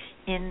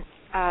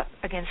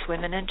against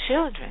women and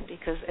children,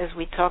 because as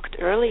we talked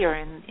earlier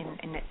in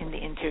the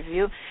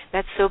interview,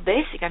 that's so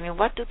basic.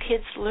 What do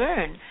kids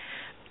learn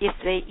if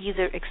they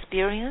either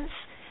experience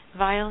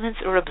violence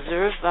or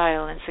observe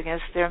violence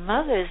against their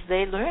mothers?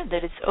 They learn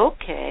that it's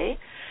okay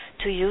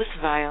to use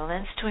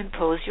violence to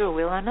impose your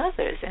will on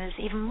others, and it's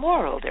even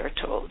moral, they're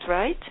told,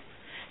 right?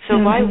 So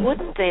why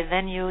wouldn't they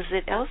then use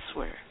it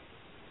elsewhere?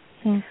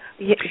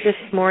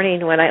 This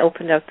morning when I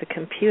opened up the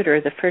computer,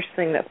 the first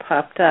thing that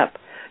popped up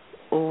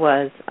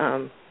was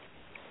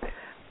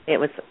it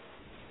was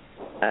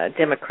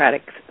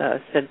Democratic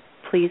said,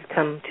 please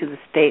come to the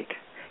state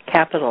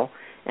capitol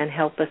and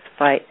help us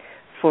fight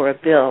for a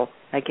bill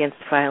against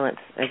violence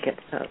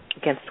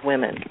against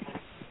women.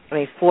 I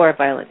mean, for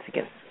violence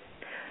against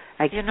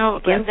that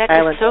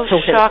is so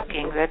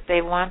shocking that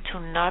they want to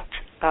not.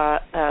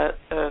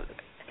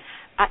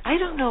 I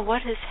don't know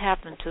what has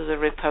happened to the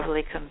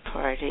Republican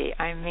Party.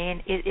 I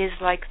mean, it is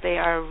like they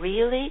are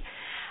really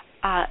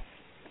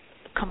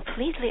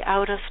completely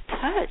out of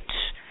touch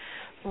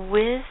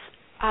with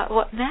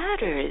what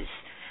matters.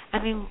 I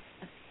mean,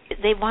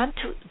 they want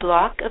to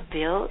block a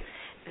bill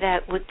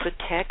that would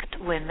protect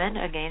women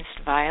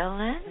against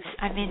violence.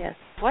 I mean, yes.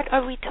 What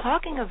are we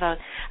talking about?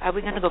 Are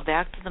we going to go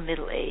back to the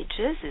Middle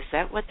Ages? Is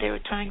that what they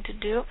were trying to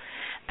do?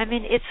 I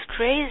mean, it's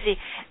crazy.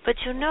 But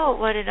you know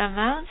what it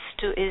amounts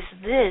to is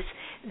this.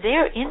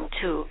 They're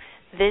into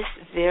this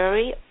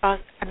very,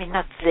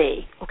 not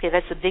they, okay,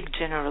 that's a big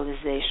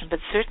generalization, but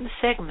certain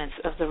segments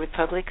of the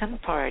Republican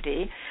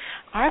Party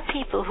are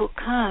people who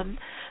come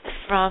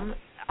from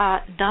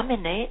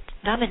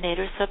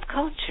dominator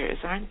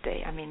subcultures, aren't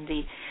they? I mean,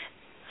 the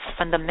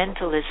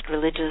fundamentalist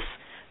religious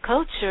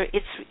culture,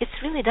 it's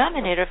really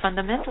dominator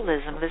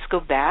fundamentalism. Let's go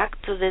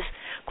back to this,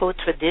 quote,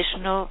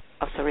 traditional,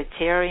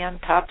 authoritarian,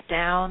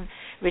 top-down,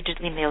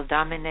 rigidly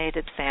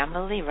male-dominated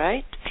family,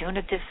 right?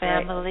 Punitive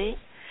family.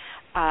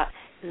 Right.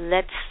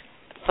 Let's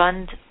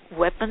fund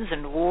weapons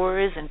and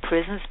wars and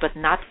prisons, but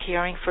not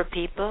caring for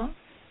people.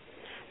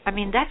 I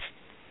mean,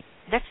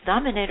 that's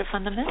dominator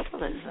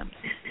fundamentalism.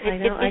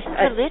 It isn't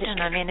religion.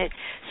 I mean, it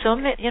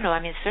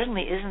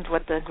certainly isn't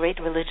what the great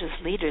religious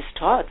leaders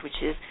taught,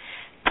 which is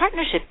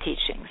partnership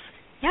teachings.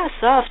 Yeah,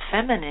 soft,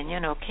 feminine,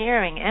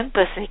 caring,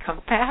 empathy,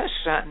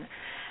 compassion,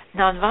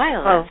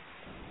 nonviolence.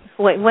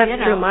 What went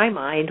through my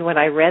mind when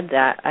I read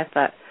that, I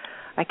thought,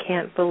 I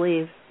can't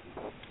believe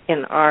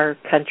in our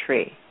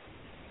country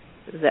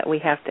that we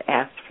have to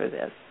ask for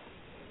this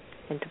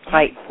and to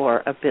fight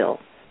for a bill.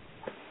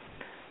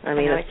 I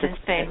mean, it's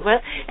insane. Well,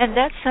 and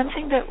that's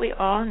something that we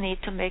all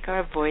need to make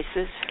our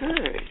voices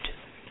heard.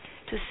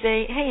 To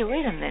say, hey,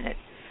 wait a minute,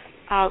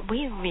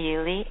 we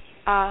really,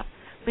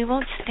 we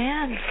won't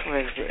stand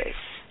for this.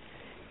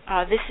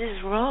 This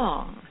is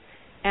wrong,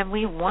 and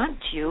we want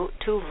you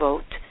to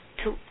vote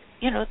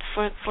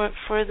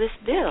for this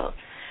bill.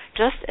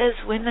 Just as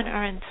women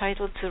are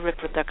entitled to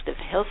reproductive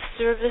health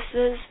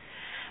services,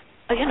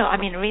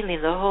 really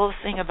the whole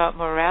thing about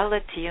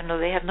morality,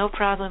 they have no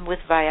problem with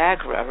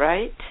Viagra,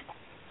 right?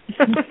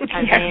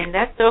 I mean,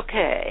 that's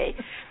okay,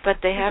 but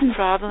they have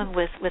problem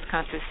with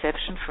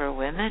contraception for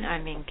women. I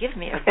mean, give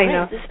me a break.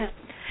 This has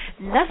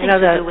nothing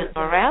to do with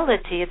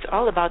morality. It's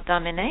all about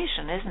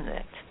domination, isn't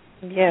it?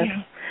 Yes,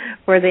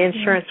 where the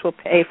insurance will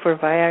pay for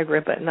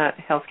Viagra, but not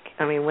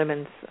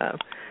women's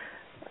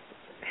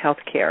health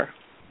care.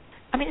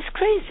 I mean, it's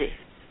crazy.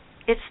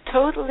 It's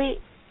totally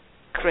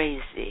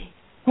crazy.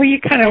 Well, you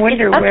kind of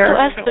wonder where...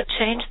 It's up to us to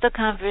change the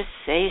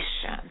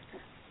conversation.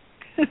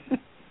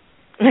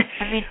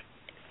 I mean,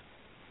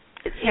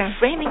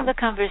 framing the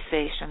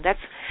conversation.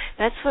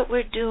 That's what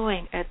we're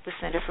doing at the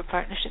Center for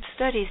Partnership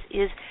Studies,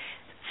 is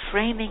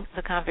framing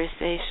the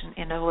conversation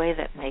in a way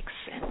that makes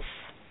sense.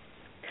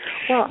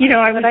 Well,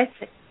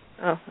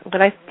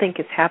 what I think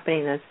is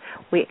happening is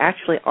we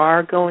actually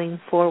are going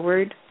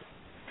forward,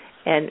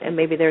 and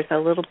maybe there's a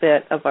little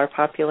bit of our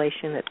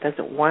population that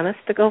doesn't want us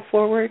to go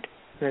forward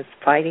and is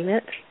fighting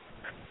it.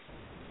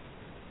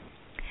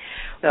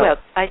 So. Well,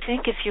 I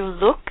think if you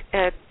look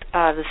at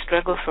the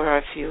struggle for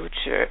our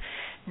future,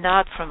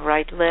 not from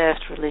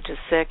right-left, religious,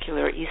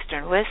 secular,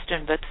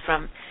 Eastern-Western, but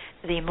from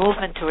the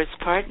movement towards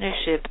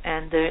partnership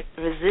and the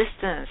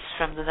resistance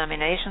from the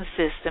domination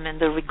system and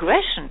the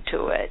regression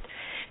to it,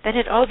 then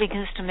it all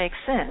begins to make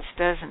sense,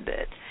 doesn't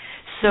it?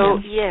 So,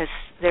 yes,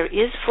 there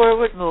is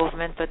forward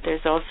movement, but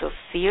there's also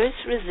fierce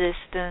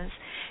resistance,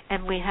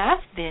 and we have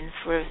been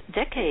for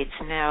decades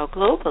now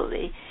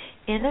globally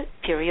in a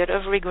period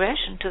of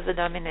regression to the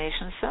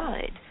domination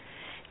side.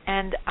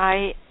 And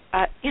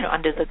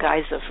under the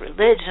guise of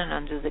religion,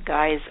 under the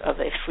guise of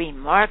a free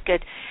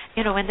market,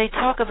 when they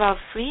talk about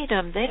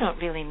freedom, they don't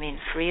really mean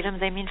freedom.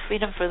 They mean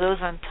freedom for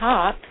those on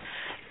top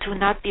to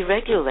not be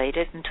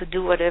regulated and to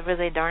do whatever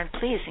they darn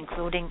please,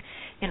 including,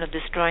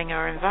 destroying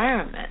our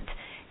environment.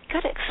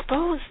 You've got to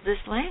expose this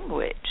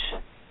language.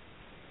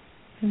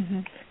 Mm-hmm.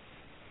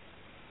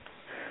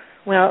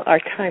 Well, our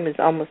time is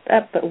almost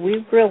up, but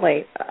we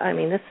really,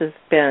 this has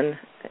been,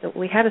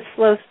 we had a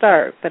slow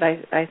start, but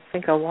I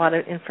think a lot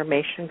of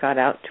information got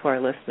out to our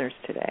listeners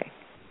today.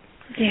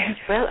 Yes.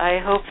 Well, I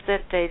hope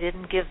that they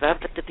didn't give up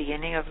at the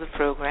beginning of the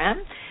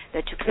program,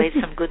 that you played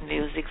some good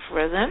music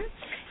for them.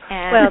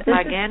 And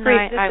again,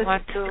 I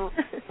want to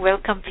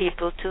welcome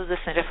people to the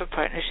Center for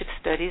Partnership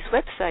Studies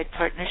website,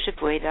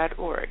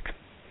 partnershipway.org.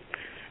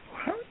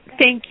 Well,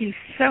 thank you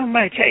so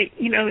much.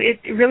 It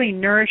really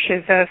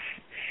nourishes us,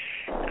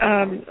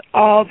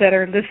 all that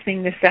are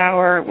listening this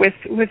hour,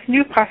 with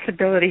new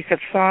possibilities of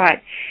thought.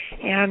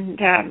 And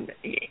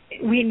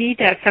we need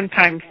that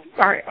sometimes.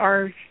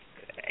 Our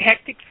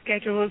hectic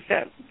schedules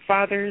that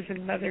fathers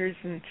and mothers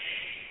and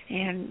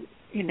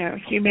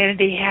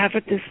humanity have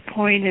at this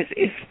point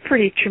is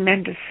pretty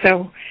tremendous.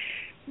 So,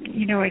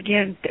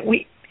 again,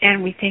 we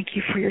thank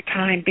you for your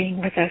time being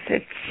with us.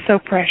 It's so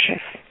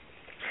precious.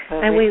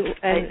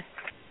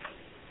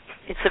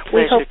 It's a pleasure.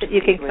 We hope that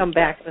you can come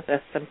back with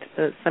us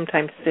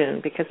sometime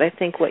soon, because I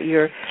think what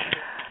you're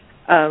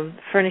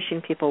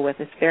furnishing people with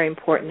is very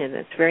important, and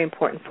it's very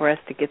important for us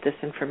to get this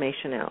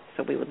information out.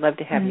 So we would love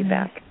to have you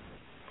back.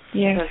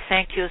 Yes. Well,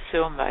 thank you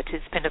so much.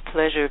 It's been a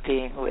pleasure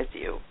being with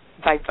you.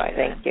 Bye-bye.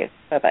 Thank you.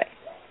 Bye-bye.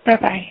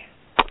 Bye-bye.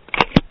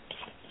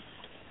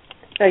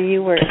 So we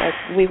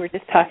were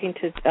just talking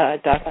to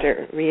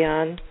Dr.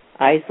 Riane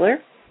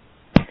Eisler,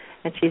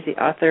 and she's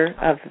the author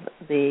of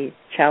The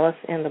Chalice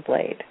and the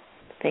Blade.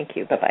 Thank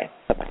you. Bye-bye.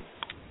 Bye-bye.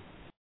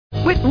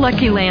 With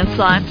Lucky Land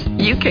Slots,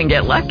 you can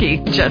get lucky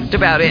just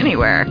about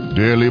anywhere.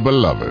 Dearly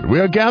beloved, we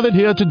are gathered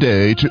here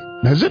today to...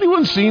 Has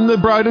anyone seen the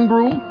bride and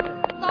groom?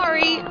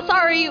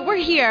 Sorry, we're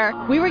here.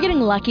 We were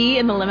getting lucky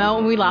in the limo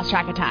and we lost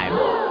track of time.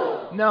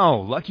 No,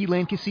 Lucky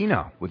Land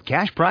Casino, with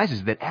cash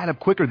prizes that add up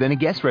quicker than a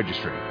guest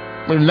registry.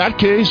 In that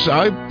case,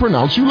 I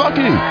pronounce you lucky.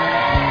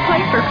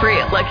 Play for free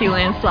at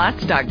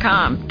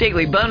LuckyLandSlots.com.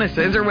 Daily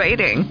bonuses are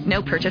waiting.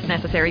 No purchase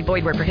necessary.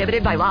 Void where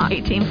prohibited by law.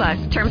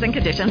 18+. Terms and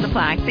conditions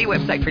apply. See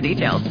website for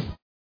details.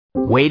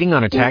 Waiting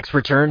on a tax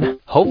return?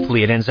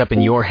 Hopefully it ends up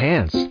in your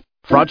hands.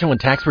 Fraudulent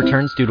tax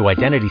returns due to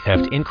identity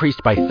theft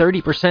increased by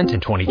 30%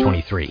 in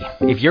 2023.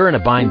 If you're in a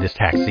bind this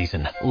tax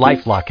season,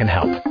 LifeLock can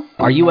help.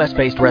 Our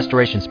U.S.-based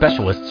restoration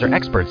specialists are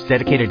experts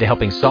dedicated to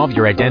helping solve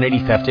your identity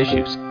theft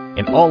issues.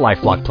 And all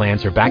LifeLock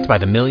plans are backed by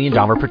the $1 Million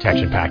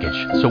Protection Package.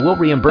 So we'll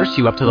reimburse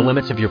you up to the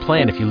limits of your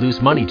plan if you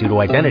lose money due to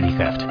identity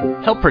theft.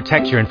 Help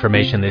protect your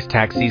information this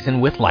tax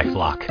season with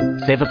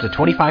LifeLock. Save up to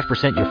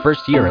 25% your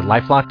first year at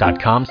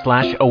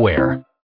LifeLock.com/aware.